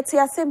ye ti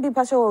asem bi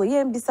pa so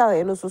ye mbisa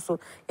ye no so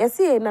ye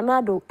see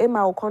nanado e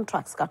ma wo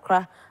contracts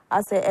kakra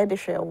as e de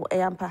hwe wo e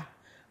yampa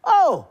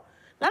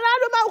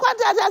nanado ma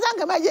contract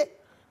asanka maje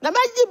na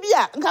maje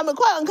bia nka me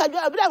ko nka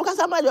jo bia me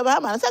kasa maje ba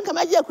ma sanka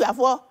maje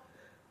akuafo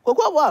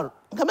koko ball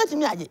nka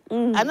metimi aje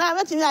ana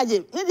metimi aje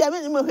ni dia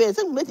me mo hwe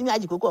sanka metimi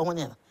aje koko ho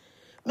ne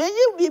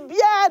menyi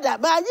bibia da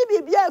ba nyi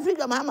bibia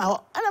Africa mama ho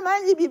ana ma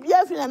nyi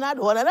bibia Africa na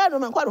do ho na do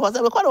me kwado ho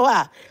se me kwado ho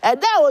a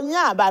eda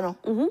onya aba no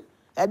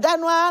eda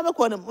no a me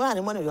ko ne ma ne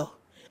mo ne yo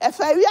e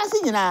fa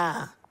wiase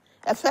nyina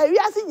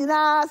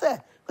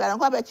se kwa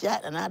nkwa be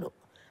chia na do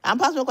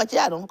ampa so ko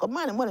chia do ko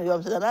ma ne mo ne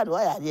yo se na do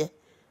ya de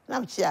na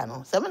me chia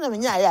no se me na me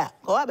nya ya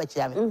ko wa be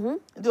chia me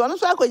ndi wono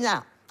so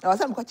akonya e wa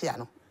se me ko chia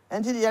no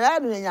enti di ya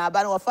do nya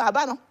aba no wo fa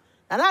aba no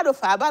na do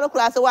fa aba no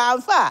kura se wa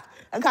amfa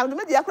nka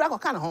me de akura ko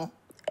ka ne ho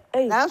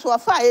na so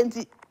fa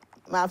enti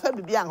ma fa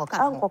bibia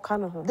ankoka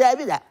no ho da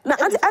bi da na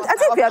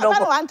Akua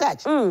Donkor one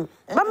touch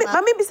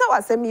mami bisa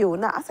wasem yo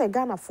na asa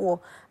Ghana fo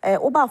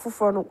oba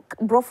afoforo no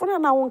brofo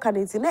na wonka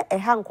nti na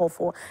ha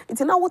nkofo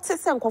nti na wote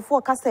se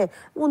nkofo ka se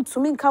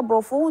wontumi nka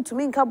brofo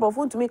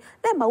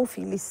na ma wo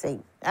feel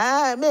same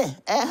me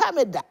ha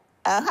me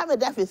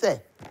da fi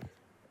se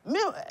me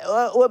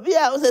obi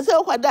a o se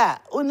okwada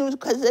oni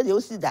ka se de o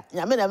si da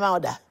nya me na ma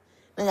oda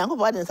na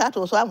Nyankopɔ de nsa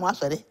to so amu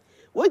asore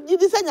wo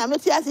gidi se nya me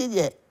ti ase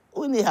je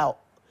uni hawo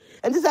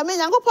enti se me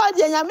Nyankopɔ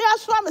de nya me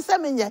aso am se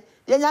me nye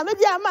de nya me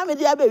di ama me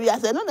di abawi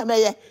ase no na me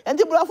ye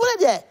enti brofo le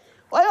de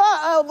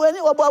oyo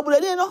boni wo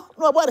bulani no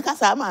no bo de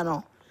kasa ama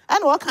no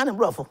ana wo kan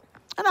brofo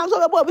ana so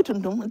be bo bi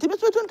tuntum enti be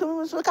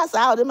tuntum so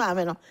kasa o de ma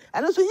me no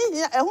ana so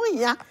hihia ehun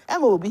hia e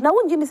ma obi na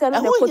wonji ni se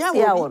no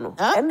kotia wo no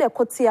enne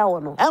kotia wo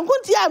no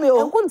enkuntia me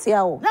o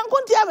enkuntia wo na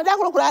enkuntia me da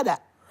kurokura da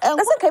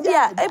ese ka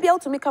bia e bia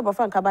utumi ka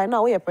bafan ka bai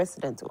na wo ye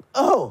president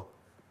o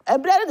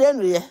ebrere de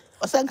enu ye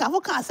osanka fo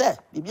kan se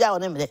bibia wo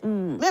ne mre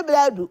me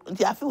bradu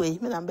nti afi we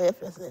me na be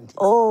president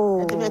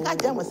nti me ka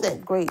je mo se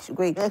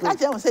great me ka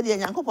je mo se de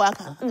Nyankopɔ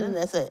aka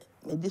na se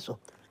me di so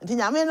nti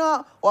nyame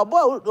no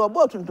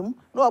obo tuntum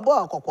no obo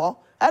kokɔ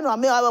ana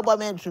me obo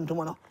me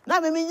tuntum no na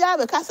me nya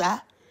be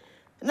kasa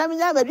na me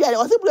nya be dua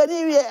o se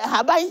bulani wie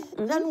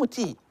haban na no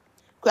ti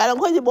kwara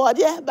nko di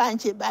bode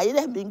banche ba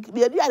yire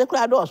be dua de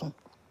kura do so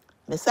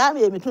me sa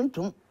me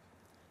tuntum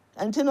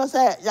nti no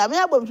say ya me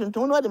abom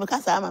tuntum no de me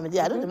kasa ama me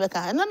dia do de me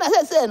ka no na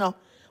say no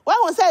wa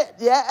won say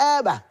de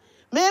ba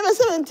me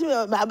se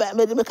nti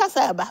me de me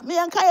kasa ba me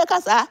yan kai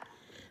kasa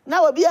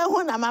na obi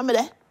ehun na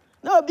mamre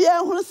na obi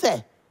ehun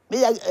say me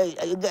ya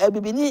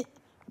bibini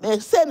me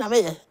say na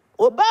me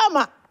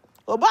Obama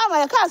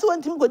ya kasa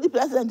won tim ko di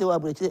president wa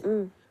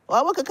abrochi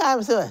wa bo kaka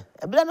am say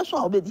e bla no so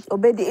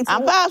obedi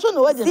amba so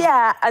no wodi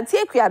sia anti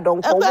Akua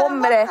Donkor wo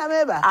mre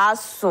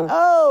aso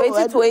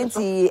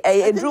 2020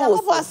 edru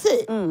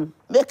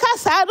me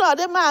kasa do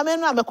de ma me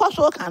no me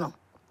kwaso ka no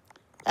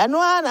eno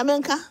na me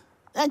nka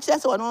na nkyere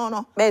se wono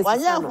no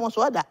wanya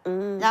afonso da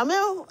nyame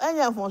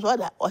anya afonso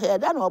da o he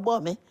da na obo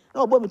me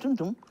na obo me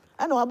tuntum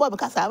ana obo me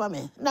kasa ba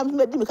me na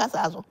me di me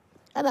kasa so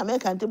ana me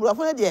kan tiburo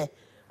fo de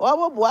o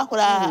bo bo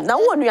akora na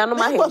wo nua no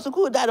ma he ko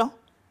sukuu da no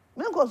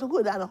me ko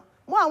sukuu da no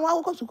mo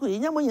anwa ko sukuu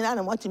nya mo nyina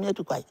na mo timi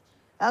atukwai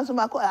anso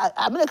mako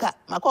America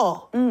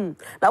mako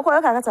na ko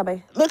ka kasa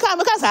bai me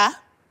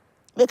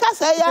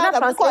kasa ya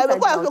da ko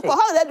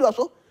ho radio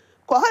so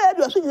ko ho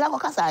radio so nyina ko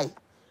kasa ai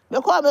me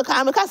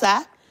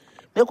kasa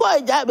me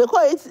ko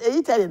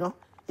Italy no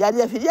ya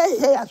de afidie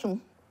he ya sum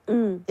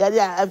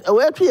Yeah,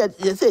 where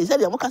to say, said,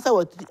 Mokasa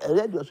was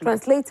radio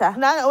translator.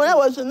 Now, when I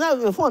was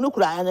now phone,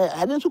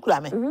 I didn't cry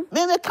me.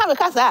 Maybe come a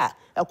casa,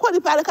 a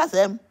qualified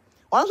casam.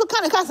 Once a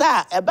can a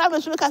casa, a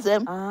babish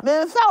casam.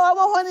 May found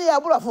one year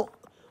bravo.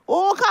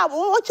 Oh, come,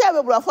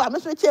 whichever bravo,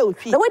 Mr. Cherry.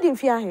 The wedding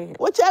fear here.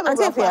 Whichever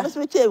bravo,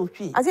 Mr.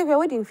 Cherry. I think we're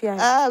wedding fear.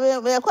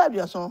 May I quite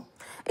your song?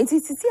 It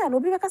is see, and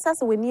Obi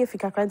Kasa when near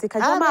Fika Kranti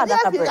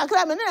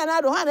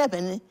I don't have a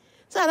penny.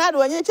 Son, I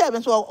do any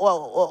chairman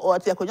or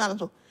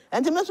Tiacoyano.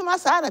 And to Miss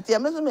Massanity,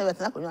 and Miss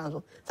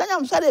Mevanacoyano.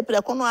 Some Saturday,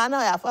 Precono, I know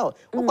I found.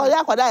 Who call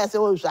Yakwadaya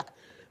so,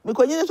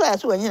 because you saw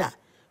as when you know.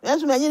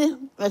 Yes, many,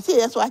 see,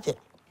 yes, watch it.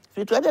 If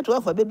you try to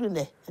work for bedroom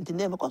there, and to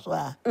name a cost.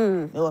 Now,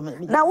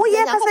 we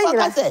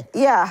say,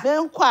 yeah,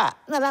 then quite,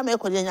 none I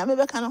make a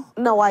maybe canoe.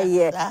 No, I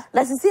yeah.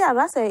 Let's see,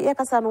 I say,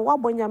 Yakasan,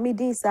 Wabonya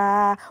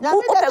Midisa,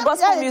 open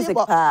gospel music,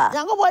 pa.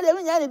 Young boy,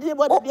 every did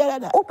what the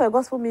other. Open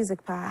gospel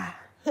music, pa.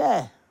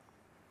 Yeah.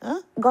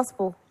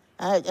 Gospel.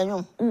 I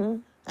know.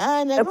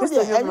 And now,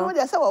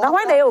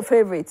 when are your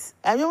favorites?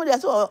 I know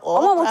that's all.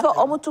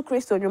 Almost two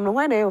Christian,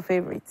 when are your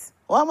favorites?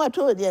 One more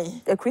two, dear.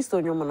 A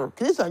Christian, you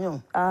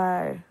Christian.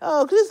 Aye.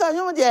 Oh, Christian,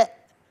 you dear.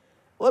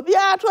 Will be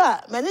out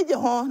to manage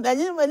home, then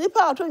you may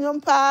part on your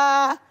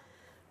pa.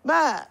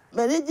 Ma,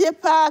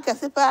 manage pa,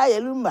 Cassipa,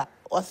 Lumba,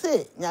 or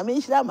say,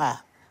 Yamish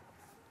Lama.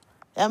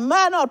 And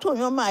man or two,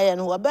 your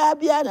man, or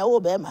baby and a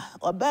old bema,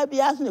 or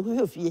baby asking a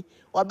quick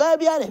or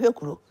baby and a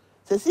hicuru.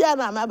 Cecilia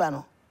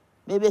Mabano.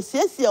 Maybe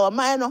Cecilia or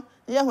Mino,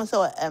 the young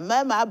so, and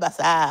Mamma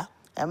Bassa,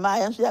 and my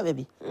answer,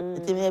 baby.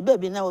 It may a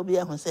baby now will be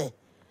able to say.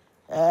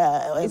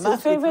 It's my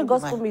favorite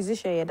gospel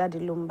musician, your daddy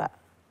Lumba.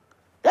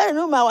 Then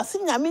Luma was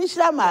singing a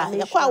Minshama,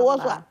 a quite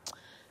was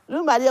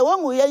Lumba, the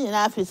one we in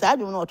office, I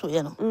do not to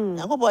you know. And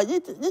go boy,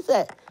 this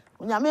said,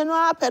 when I may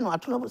not pen or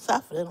two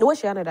suffering.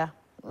 What's your other?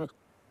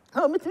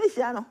 Oh,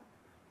 Mitrishiano,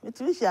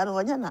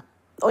 Onyana.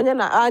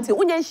 Onyana, Auntie,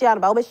 Unyan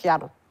about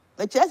Shadow.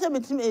 The chess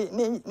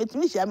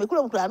Mitrisha, me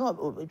couldn't cry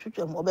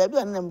or baby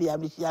and be a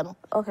Michiano.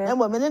 Okay. And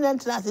women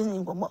and nothing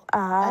in Como.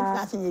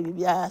 Nothing you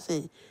be, I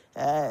say,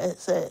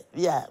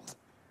 yeah.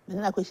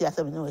 Then I could share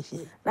some no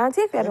she. Now,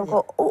 take I don't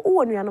go,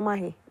 oh, you know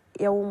my,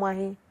 your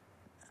mahi.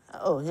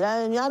 Oh,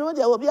 yeah, you know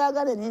there will be a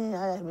garden in you,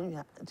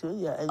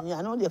 and you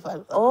know the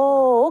father.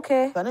 Oh,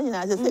 okay. But then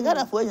I say,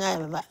 Ghana for you,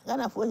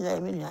 Ghana for you,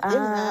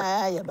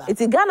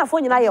 it's a Ghana for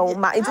you,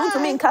 it's to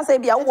me in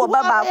Casabia, or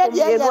Baba,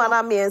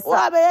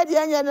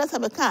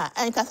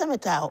 and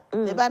Casameta,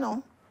 the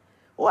Bano.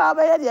 Well,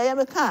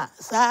 I car.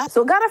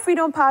 So Ghana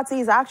Freedom Party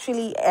is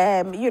actually,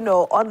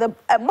 on the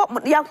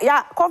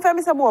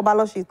confirm some more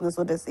about sheet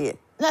so this year.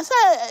 That's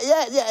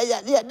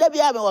yeah, Debbie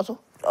also.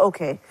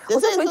 Okay.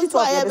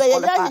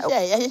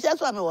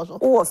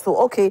 Also,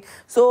 okay.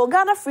 So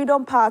Ghana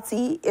Freedom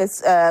Party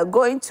is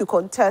going to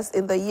contest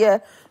in the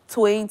year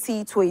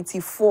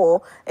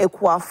 2024,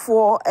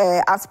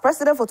 as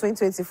president for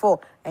 2024.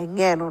 And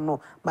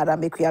no,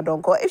 Madam Akua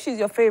Donkor. If she's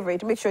your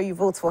favorite, make sure you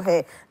vote for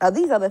her. Now,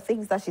 these are the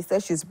things that she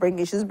says she's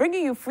bringing. She's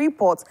bringing you free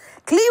ports,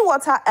 clean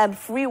water, and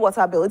free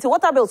water bill. It's a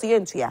water bill to you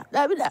into ya.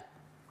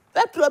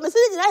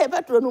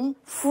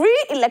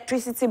 Free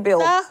electricity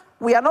bill.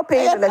 We are not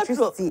paying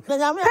electricity.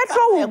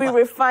 Petrol will be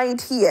refined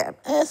here.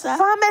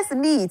 Farmers'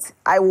 needs,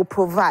 I will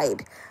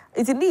provide.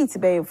 It needs,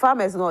 babe.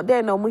 Farmers not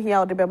there. No, we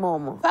here the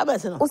bemo.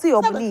 Farmers no. What's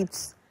your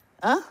needs?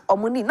 Huh? Or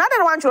money? Not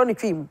that one to run the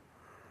cream.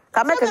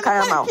 Can make a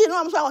kind of no,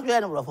 I'm sorry,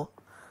 I'm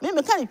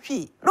me can't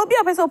tree. No, be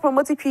a person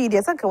promoting tree.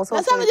 There's something was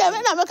also. Somebody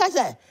I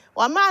say.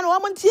 One man,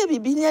 woman, TV,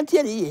 be near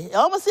TV. I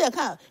almost say a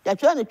car. You're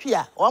trying to tree.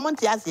 Woman,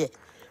 Tiasia.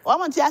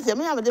 Woman, Tiasia.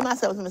 Me, I'm the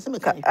master of the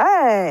Messiah.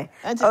 Hey,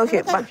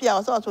 okay.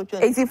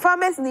 It's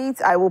farmers'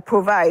 needs. I will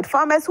provide.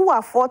 Farmers who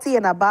are 40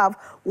 and above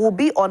will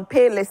be on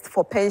pay list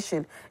for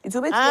pension. It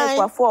will make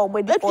you for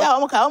when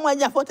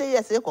you 40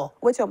 years ago.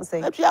 What you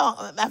saying? My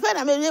friend,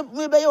 I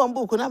may be on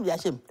book and I'm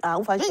ashamed.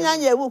 I'm finding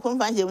book and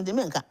find him the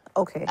Menka.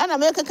 Okay. And I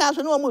make a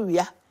council no movie.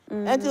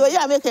 And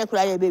you make a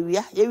cry, baby.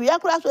 You are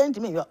cross into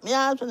me. Me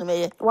answer the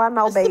mayor. One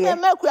now, baby.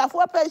 Make you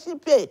 4 pension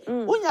pay.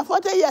 When you're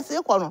 40 years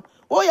ago.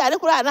 Oh, yeah,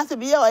 look at us to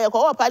be a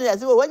co op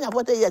as when you're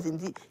 40 years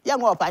indeed.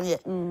 Young or panier.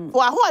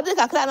 For who I think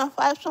a clan of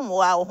 5 some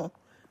wow.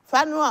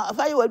 Fan what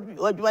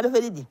you want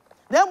to do.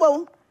 Then,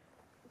 well,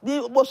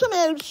 the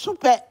Bosome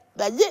super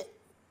that yet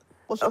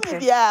was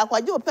maybe a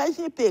quite your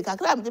pension pay, a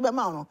clam to the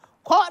mountain.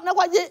 Caught no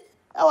what yet.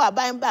 Oh, I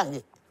buy and bang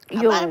it.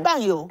 You.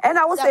 And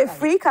I would say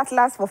free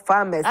cutlass for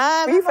farmers,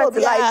 free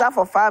fertilizer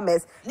for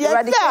farmers, the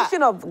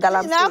eradication of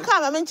galamsey. Now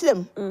come and mention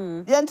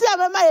them. The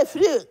entire my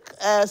free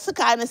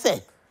Sakana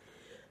say.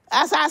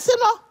 As I say,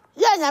 no,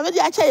 yeah, I'm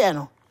a chair.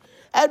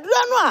 A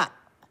drama,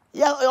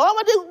 yeah,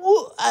 already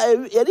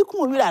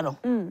Yadiku Milano.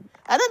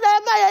 I don't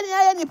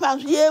know any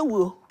pounds, ye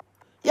woo.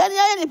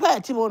 Any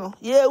party mono,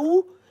 ye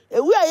woo, we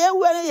are ye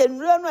wearing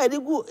and run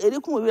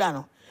Ediku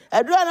Milano.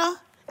 A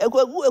drama, a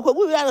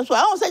Kuguano, so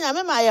I don't say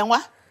I'm my young.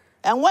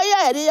 And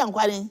why are they young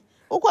quality?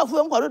 Who call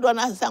for Corridor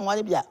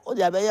someone be or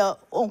the Abbey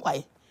own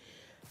quiet.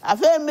 A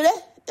fair mille,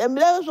 and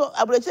so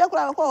I will check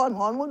on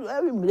Hornwood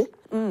every minute.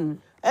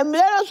 And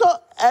so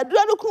a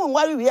dreadful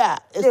while we are,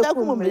 a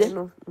second minute.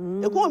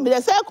 A woman,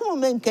 a second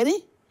man,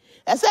 Kenny.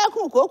 Ese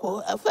ku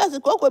koko,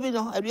 first koko bi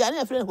no,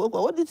 aduane friend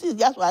koko, what did you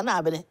just one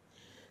abene?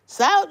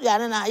 Sa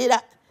aduane na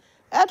yira.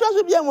 E to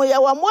so bia mo ye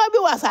wo mo bi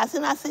wasase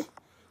na se.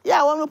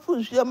 Ya wo no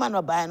push your man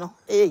obai no,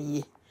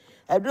 eyi.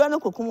 Aduro no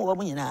kokum wo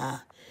mo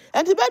nyina.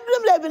 Enti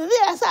bedrum le bi ne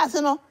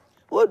asase no,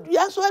 wo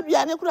dua so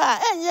aduane kura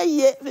enye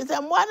yie, fi se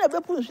mo na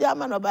be push your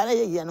man obai na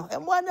yie no. E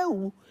mo na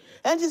wu.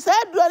 Enti sa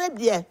aduro ne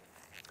de.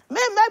 Me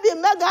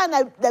maybe mega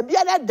na da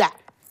bia na da.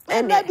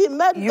 Maybe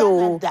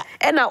yo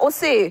and I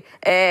say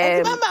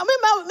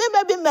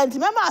maybe meant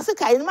mama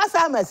asika in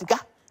masa masika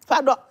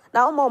fado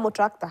na o mo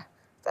tractor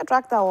the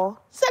tractor o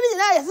send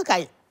na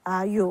yesika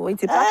yo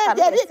enti tractor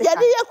ya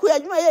de yaku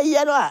adwuma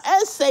ye no a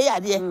ensey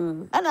ade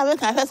ana me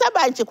kan fa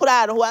banchi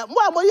kura no mo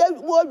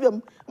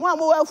odwam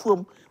mo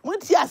wafuom mo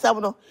ti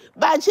asam no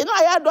banchi no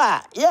ya do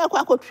a ye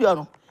kwa kotuo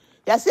no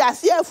ya se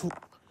ase afu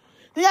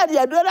ni ya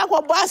de do na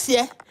ko bo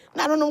ase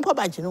na no nko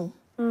banchi no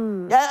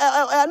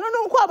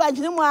no kwa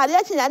banjini mu ari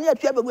achinya na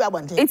atua begu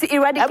abonte it's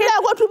eradicate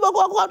abia go tubo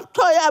go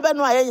to ya be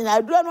no aye nyina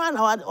aduro no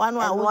ana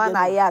wanu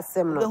na ya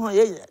asem no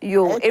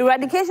yo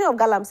eradication of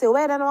galamsey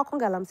where na wakon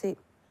galamsey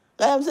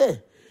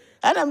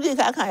anam di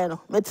ka kan ye no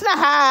metina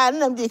ha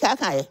anam di ka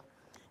kan ye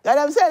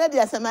galamsey na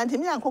dia semanti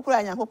mi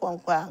ankokura nyankopon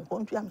kwa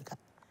nkontu ameka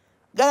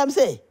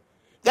galamsey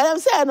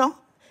no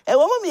e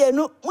wo mu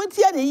mienu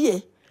muntie ne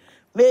yie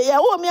me ya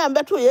wo mi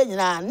ambeto ye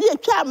nyina ne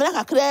etwa amena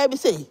kakra bi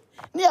sei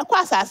ne e kwa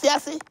asase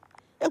ase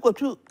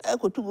ekotu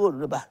go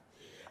ruba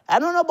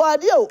ano no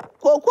body o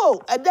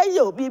koko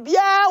adayo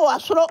bibia wo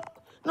asoro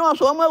na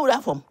so ma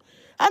wura fom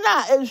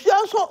ana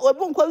ensuo so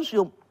obi nko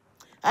nsuo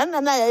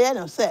ana na ye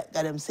no se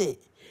galamsey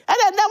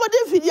ana na mo de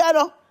fidia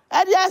no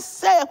ade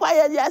ase kwa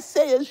ye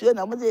ase ensuo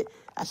na mo de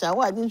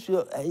asawo ade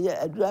nsuo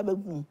adura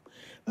bagum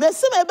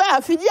mesi me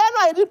ba fidia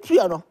no ye de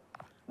tuo no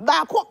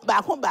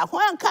baako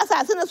an kasa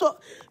ase ne so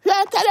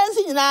hwe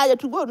currency nyina ye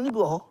to go no bi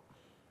ho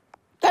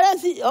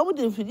currency o mo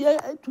de fidia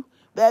atu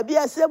baby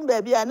asem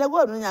baby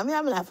anago no nyame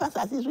amna fa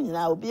asase so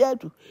nyina obi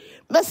atu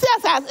mesi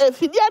asase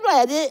fidia no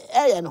ye de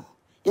eye no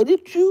ye de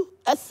tu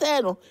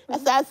ase no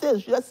asase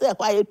nsuo ase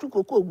kwa ye tu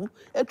kokogu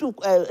etu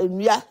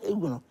enua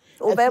egu no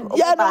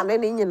ba ne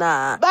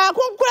nyina ba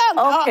konkura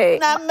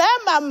na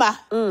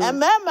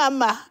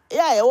mema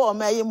ya ye wo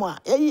mayi mu a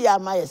ye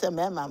ama ye se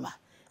mema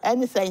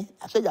eni sen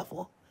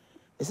asojafo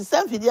ese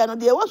sem fidia no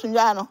de wo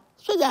sunwa no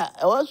soja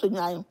e wo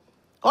sunwa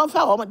on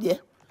fa wo mo de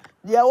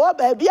wo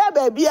baby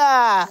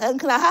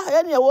enkna ha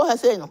ye ne wo ha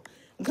sei no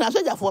nkna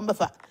sojafo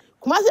mbefa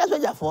kuma se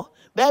sojafo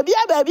baby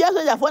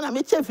sojafo na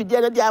me che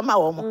fidia no de ama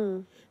wo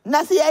mo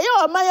na se ye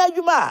wo man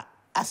adwuma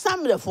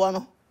asamrefo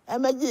no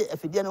emeji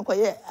fidia no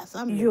koye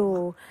asamre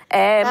yo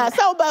na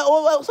so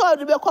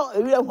de be ko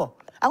ewire ho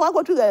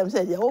akwakotu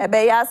galamsey de wo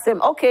ebe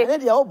yasem okay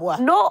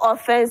no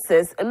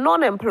offenses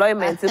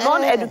non-employment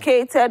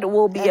non-educated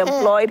will be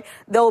employed.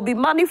 There will be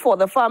money for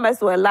the farmers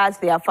to enlarge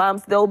their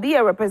farms. There will be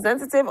a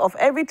representative of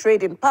every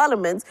trade in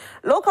parliament.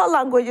 Local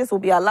languages will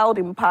be allowed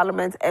in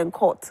parliament and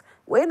court.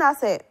 When I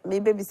say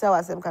maybe bisa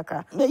wasem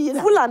kakra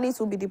Fulanis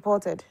will be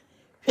deported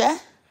yeah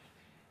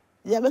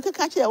make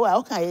ka che wa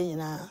o kan ye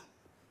nyina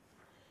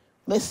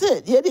me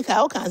say ye di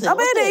ka o kan say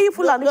abede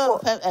Fulani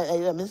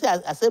me say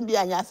assembly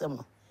anya asem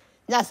no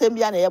nya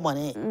assembly na ye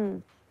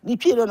bone ni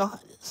twiro no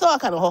so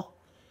aka no ho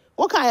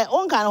wo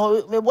kan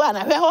ho me bo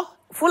ana hwe ho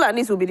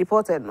Fulanis will be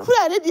deported no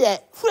Fulani de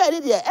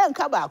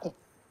enka baako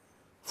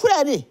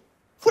Fulani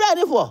for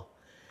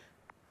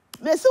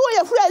me say wo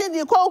ye Fulani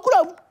di ko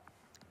okuram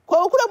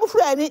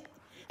Fulani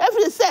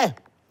every say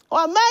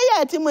o ma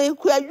ya ti mo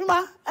ku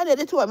adwuma ana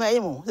de ti o ma yi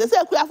mo se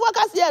kuafo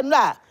kase e no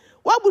a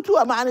wabutu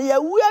o ma na ya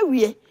wu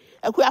awie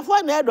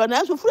kuafo na edo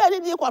na so Fulani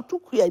di ko to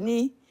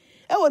kuani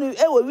e wo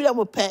wira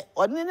mo pe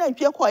o ne na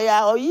ntwe ko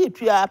ya o yi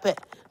tua pe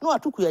no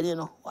to kuani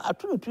no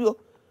atu tuo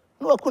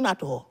no okuna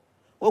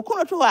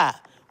to a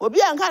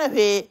obi anka na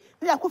hwe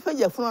ni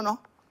akofagya funu no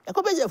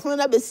akofagya funu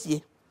na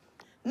besie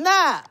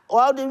na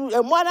o de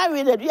mo na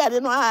wi na dua de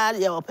no a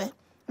de o pe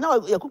na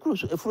yakukuru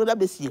efunu na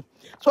besie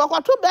so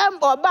akwato be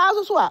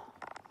oba so a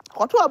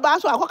kwato oba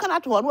so akoka na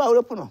to no a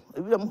orepu no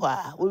ebiram ho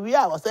a owi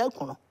a wose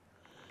ku no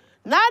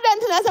na da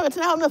ntina se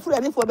metena ho me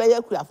Fulani fo be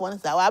yakuafo no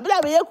sa wa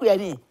abira be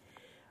yakuani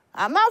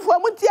amafo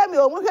mutia me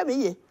o mu hwe me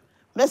ye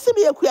mesi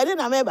be yakuani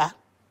na meba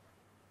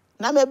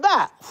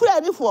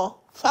Fulani fo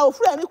fa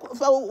Fulani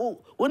fa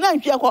wo na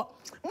ntwe ko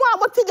mo a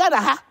motiga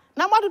na ha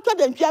na mototo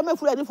da ntwe ma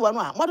Fulani fo no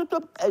a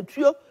mototo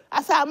atuo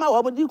asa ma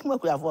wo di kuma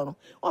kuafo no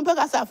won pe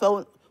ka sa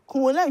fa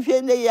kumuna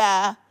nhwe ne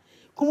ya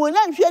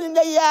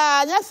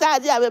nya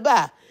saade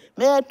abeba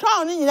me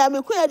ton ni nyina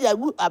me kuya de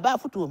agu aba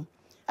fotom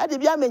ade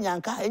bia me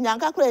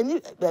nyanka kura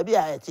ni ba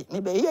bia ati me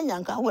be ye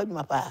nyanka ho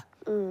adwuma pa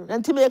na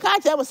nti me ka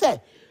che mo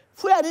se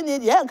Fulani ni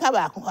de enka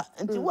ba ko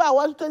nti wo a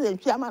wo to de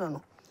ntwa ma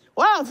no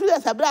wa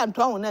amfiri sabra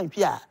nton na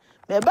ntwa a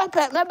me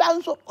ba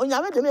nso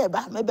onyame de me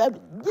ba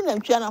gi na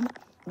ntwa na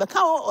be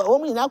ka wo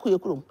mu nyina koye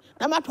kurom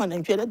na maton na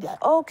ntwa de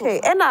okay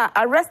and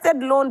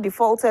arrested loan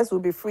defaulters will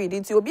be freed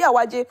nti obi a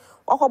waje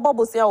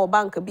wakobobosia wo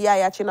bank bia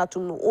ya chi na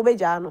tum no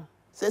obeja no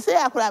se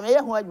akura me ye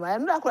ho adwuma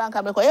no akura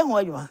nka me ko ye ho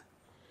adwuma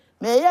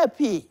me ye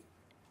pi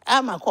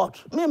ama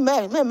court me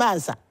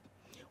mansa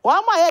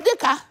One more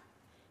Yadika,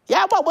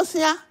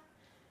 Yabosia.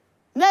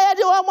 Nay,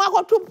 the one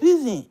more to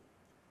prison.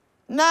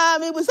 Now,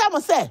 me with some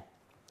say,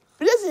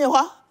 prison,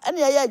 what? And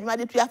the edge, my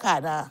dear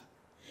Cana.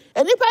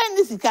 And if I in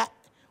this cat,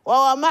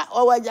 or a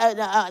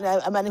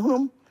man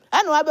whom,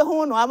 I know I be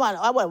home, I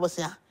was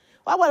here.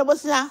 What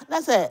was here?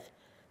 That's it.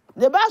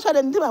 The bastard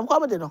and Tim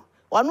Commodino.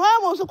 One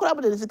was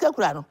crowded in the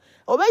Cacrano.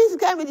 Obey his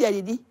camera,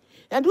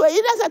 and to a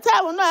year's a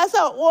time, no, I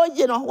saw, oh,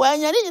 you know,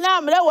 when you're in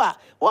Amrewa,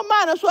 one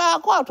man or so a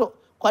quarter,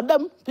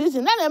 quadam,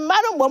 prison, and a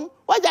madam,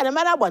 what a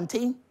man I want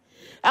thing.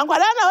 And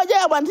what I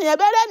know, one thing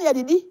about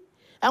any did.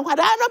 And what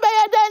I know by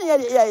a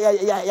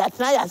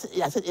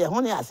day,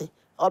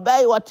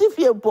 obey what if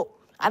you put,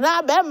 and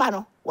I bear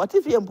man, what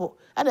if you put,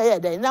 and I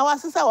had now I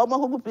saw a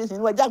woman who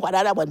prison where Jack what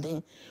I want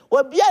thing.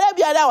 What be a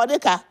or the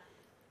car?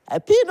 A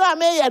pino a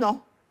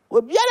mayano.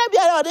 Would be a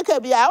or the car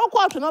be our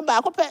quarter no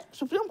back,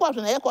 Supreme Court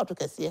and Air Court to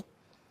Cassia.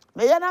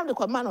 May I have the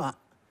command?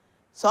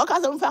 So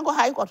Cousin Franco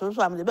High Court to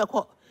swam the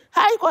Beco.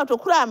 High Court to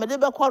cram a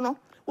debate corner.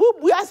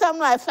 We are some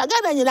life,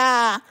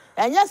 Sagana,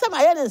 and yes, my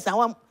head and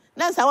someone.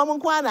 Nansa woman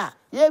kwana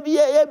ye be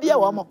a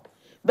woman.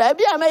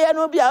 Baby, I may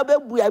no be a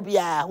baby. Will be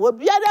a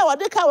what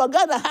they call a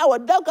gun, how a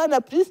dog and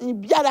a priest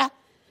in Biada.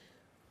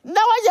 Now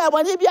I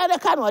want to be a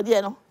canoe,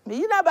 dear.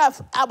 Me never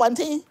I want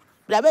to.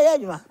 I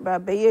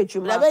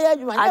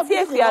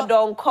think we are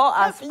don't call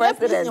as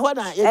president.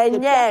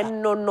 And yeah,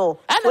 no.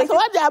 And so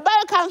what they are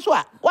by council.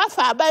 What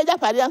far by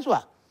Japadian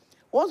swap?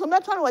 Once a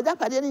matter of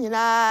Japadian in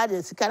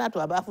the Sicana to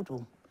a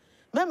bafutu.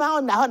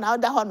 Remember now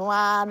that one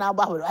now,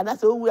 and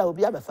that's all we will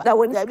be able to. That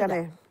one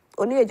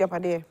only a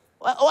Japanese.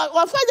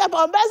 Well,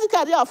 Japan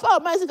basically, or 4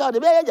 months ago, the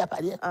very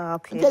Japanese.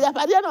 Okay. The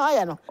Japanese,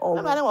 I know. Oh,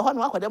 I don't want to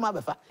walk with them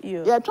over.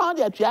 You are trying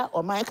to chair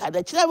or my car.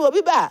 The children will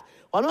be back.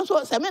 Or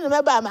also, some men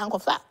remember my uncle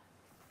fat.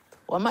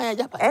 Or my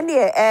Japan. And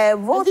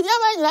vote in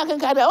your man,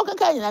 can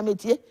I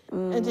meet you?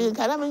 And you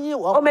can you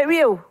or maybe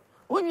you.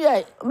 When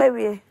you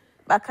maybe.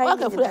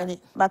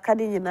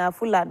 Bakadi na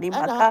fulani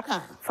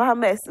baka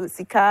farmers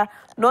sika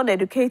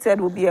non-educated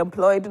will be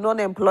employed,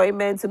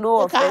 non-employment,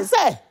 no offense.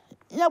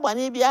 Yeah,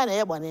 boni bia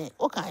na boni.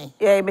 Okay.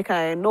 Yeah, me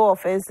kind no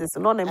offenses,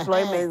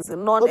 non-employment,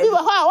 non. Obi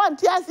wa ho want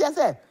tia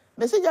say.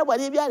 Me say ya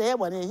boni bia na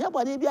boni. Ya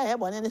boni bia na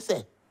boni ne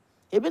say.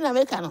 Ebi na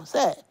make no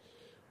say.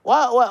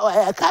 Wa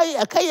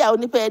kai ya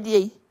oni pa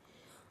die.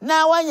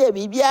 Na wanye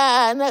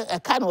bibia na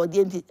aka na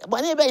odie nti.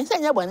 Boni be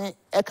say ya boni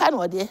aka na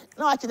odie.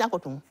 Na wa chi na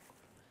kotum.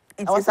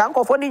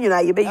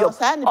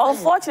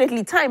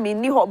 Unfortunately, time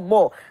in New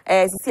more.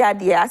 See,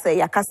 I say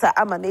Yakasa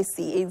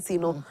Amanesi,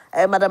 no.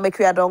 Madam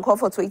Akua Donkor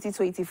for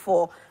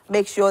 2024.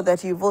 Make sure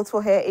that you vote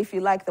for her if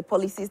you like the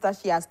policies that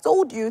she has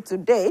told you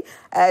today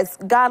as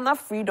Ghana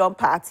Freedom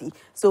Party.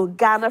 So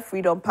Ghana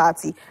Freedom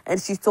Party,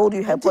 and she's told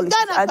you her policies.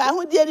 Ghana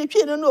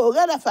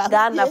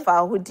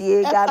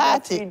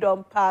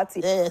Freedom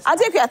Party.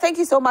 Akua, thank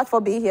you so much for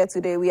being here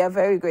today. We are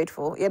very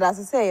grateful. Yeah, as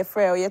I say, a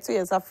frail, yeah, 2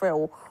 years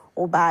afraid.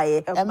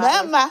 Obaye.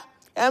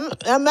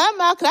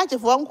 Mama crash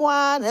for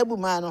one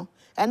ebumano.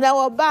 And I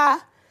will buy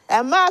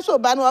a mass or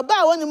ban or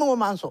buy 1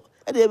 moment so.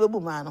 A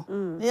ebumano.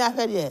 Yeah,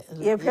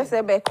 press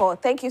a call.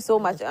 Thank you so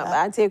much,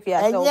 Auntie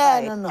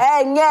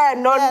Akua.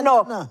 No.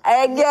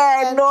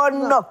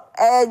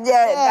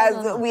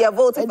 We are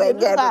voting for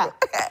again.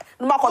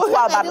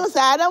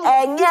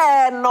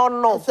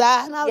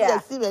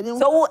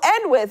 So we'll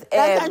end with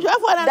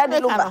Daddy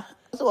Lumba.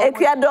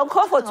 Akua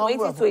Donkor for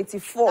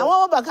 2024.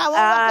 You better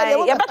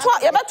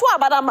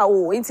abadama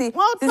wo. Inti,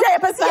 say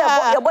person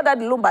your brother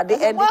the Lumba they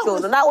end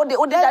it. Now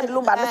only that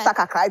Lumba na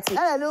staka krati.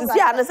 See,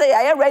 I say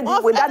I am ready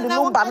with that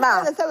Lumba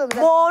now.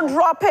 More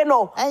dropping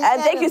no.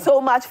 And thank you so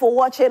much for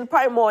watching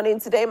Prime Morning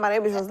today. My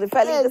name is Roselyn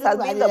Felli. This has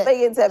been the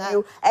big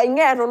interview. And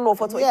yeah, no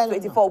for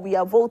 2024 we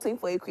are voting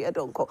for Akua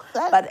Donkor.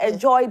 But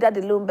enjoy that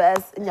the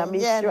Lumbas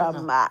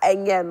Nyamishrama.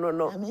 And yeah,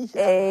 no.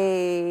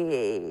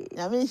 Hey.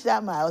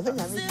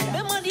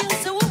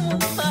 So,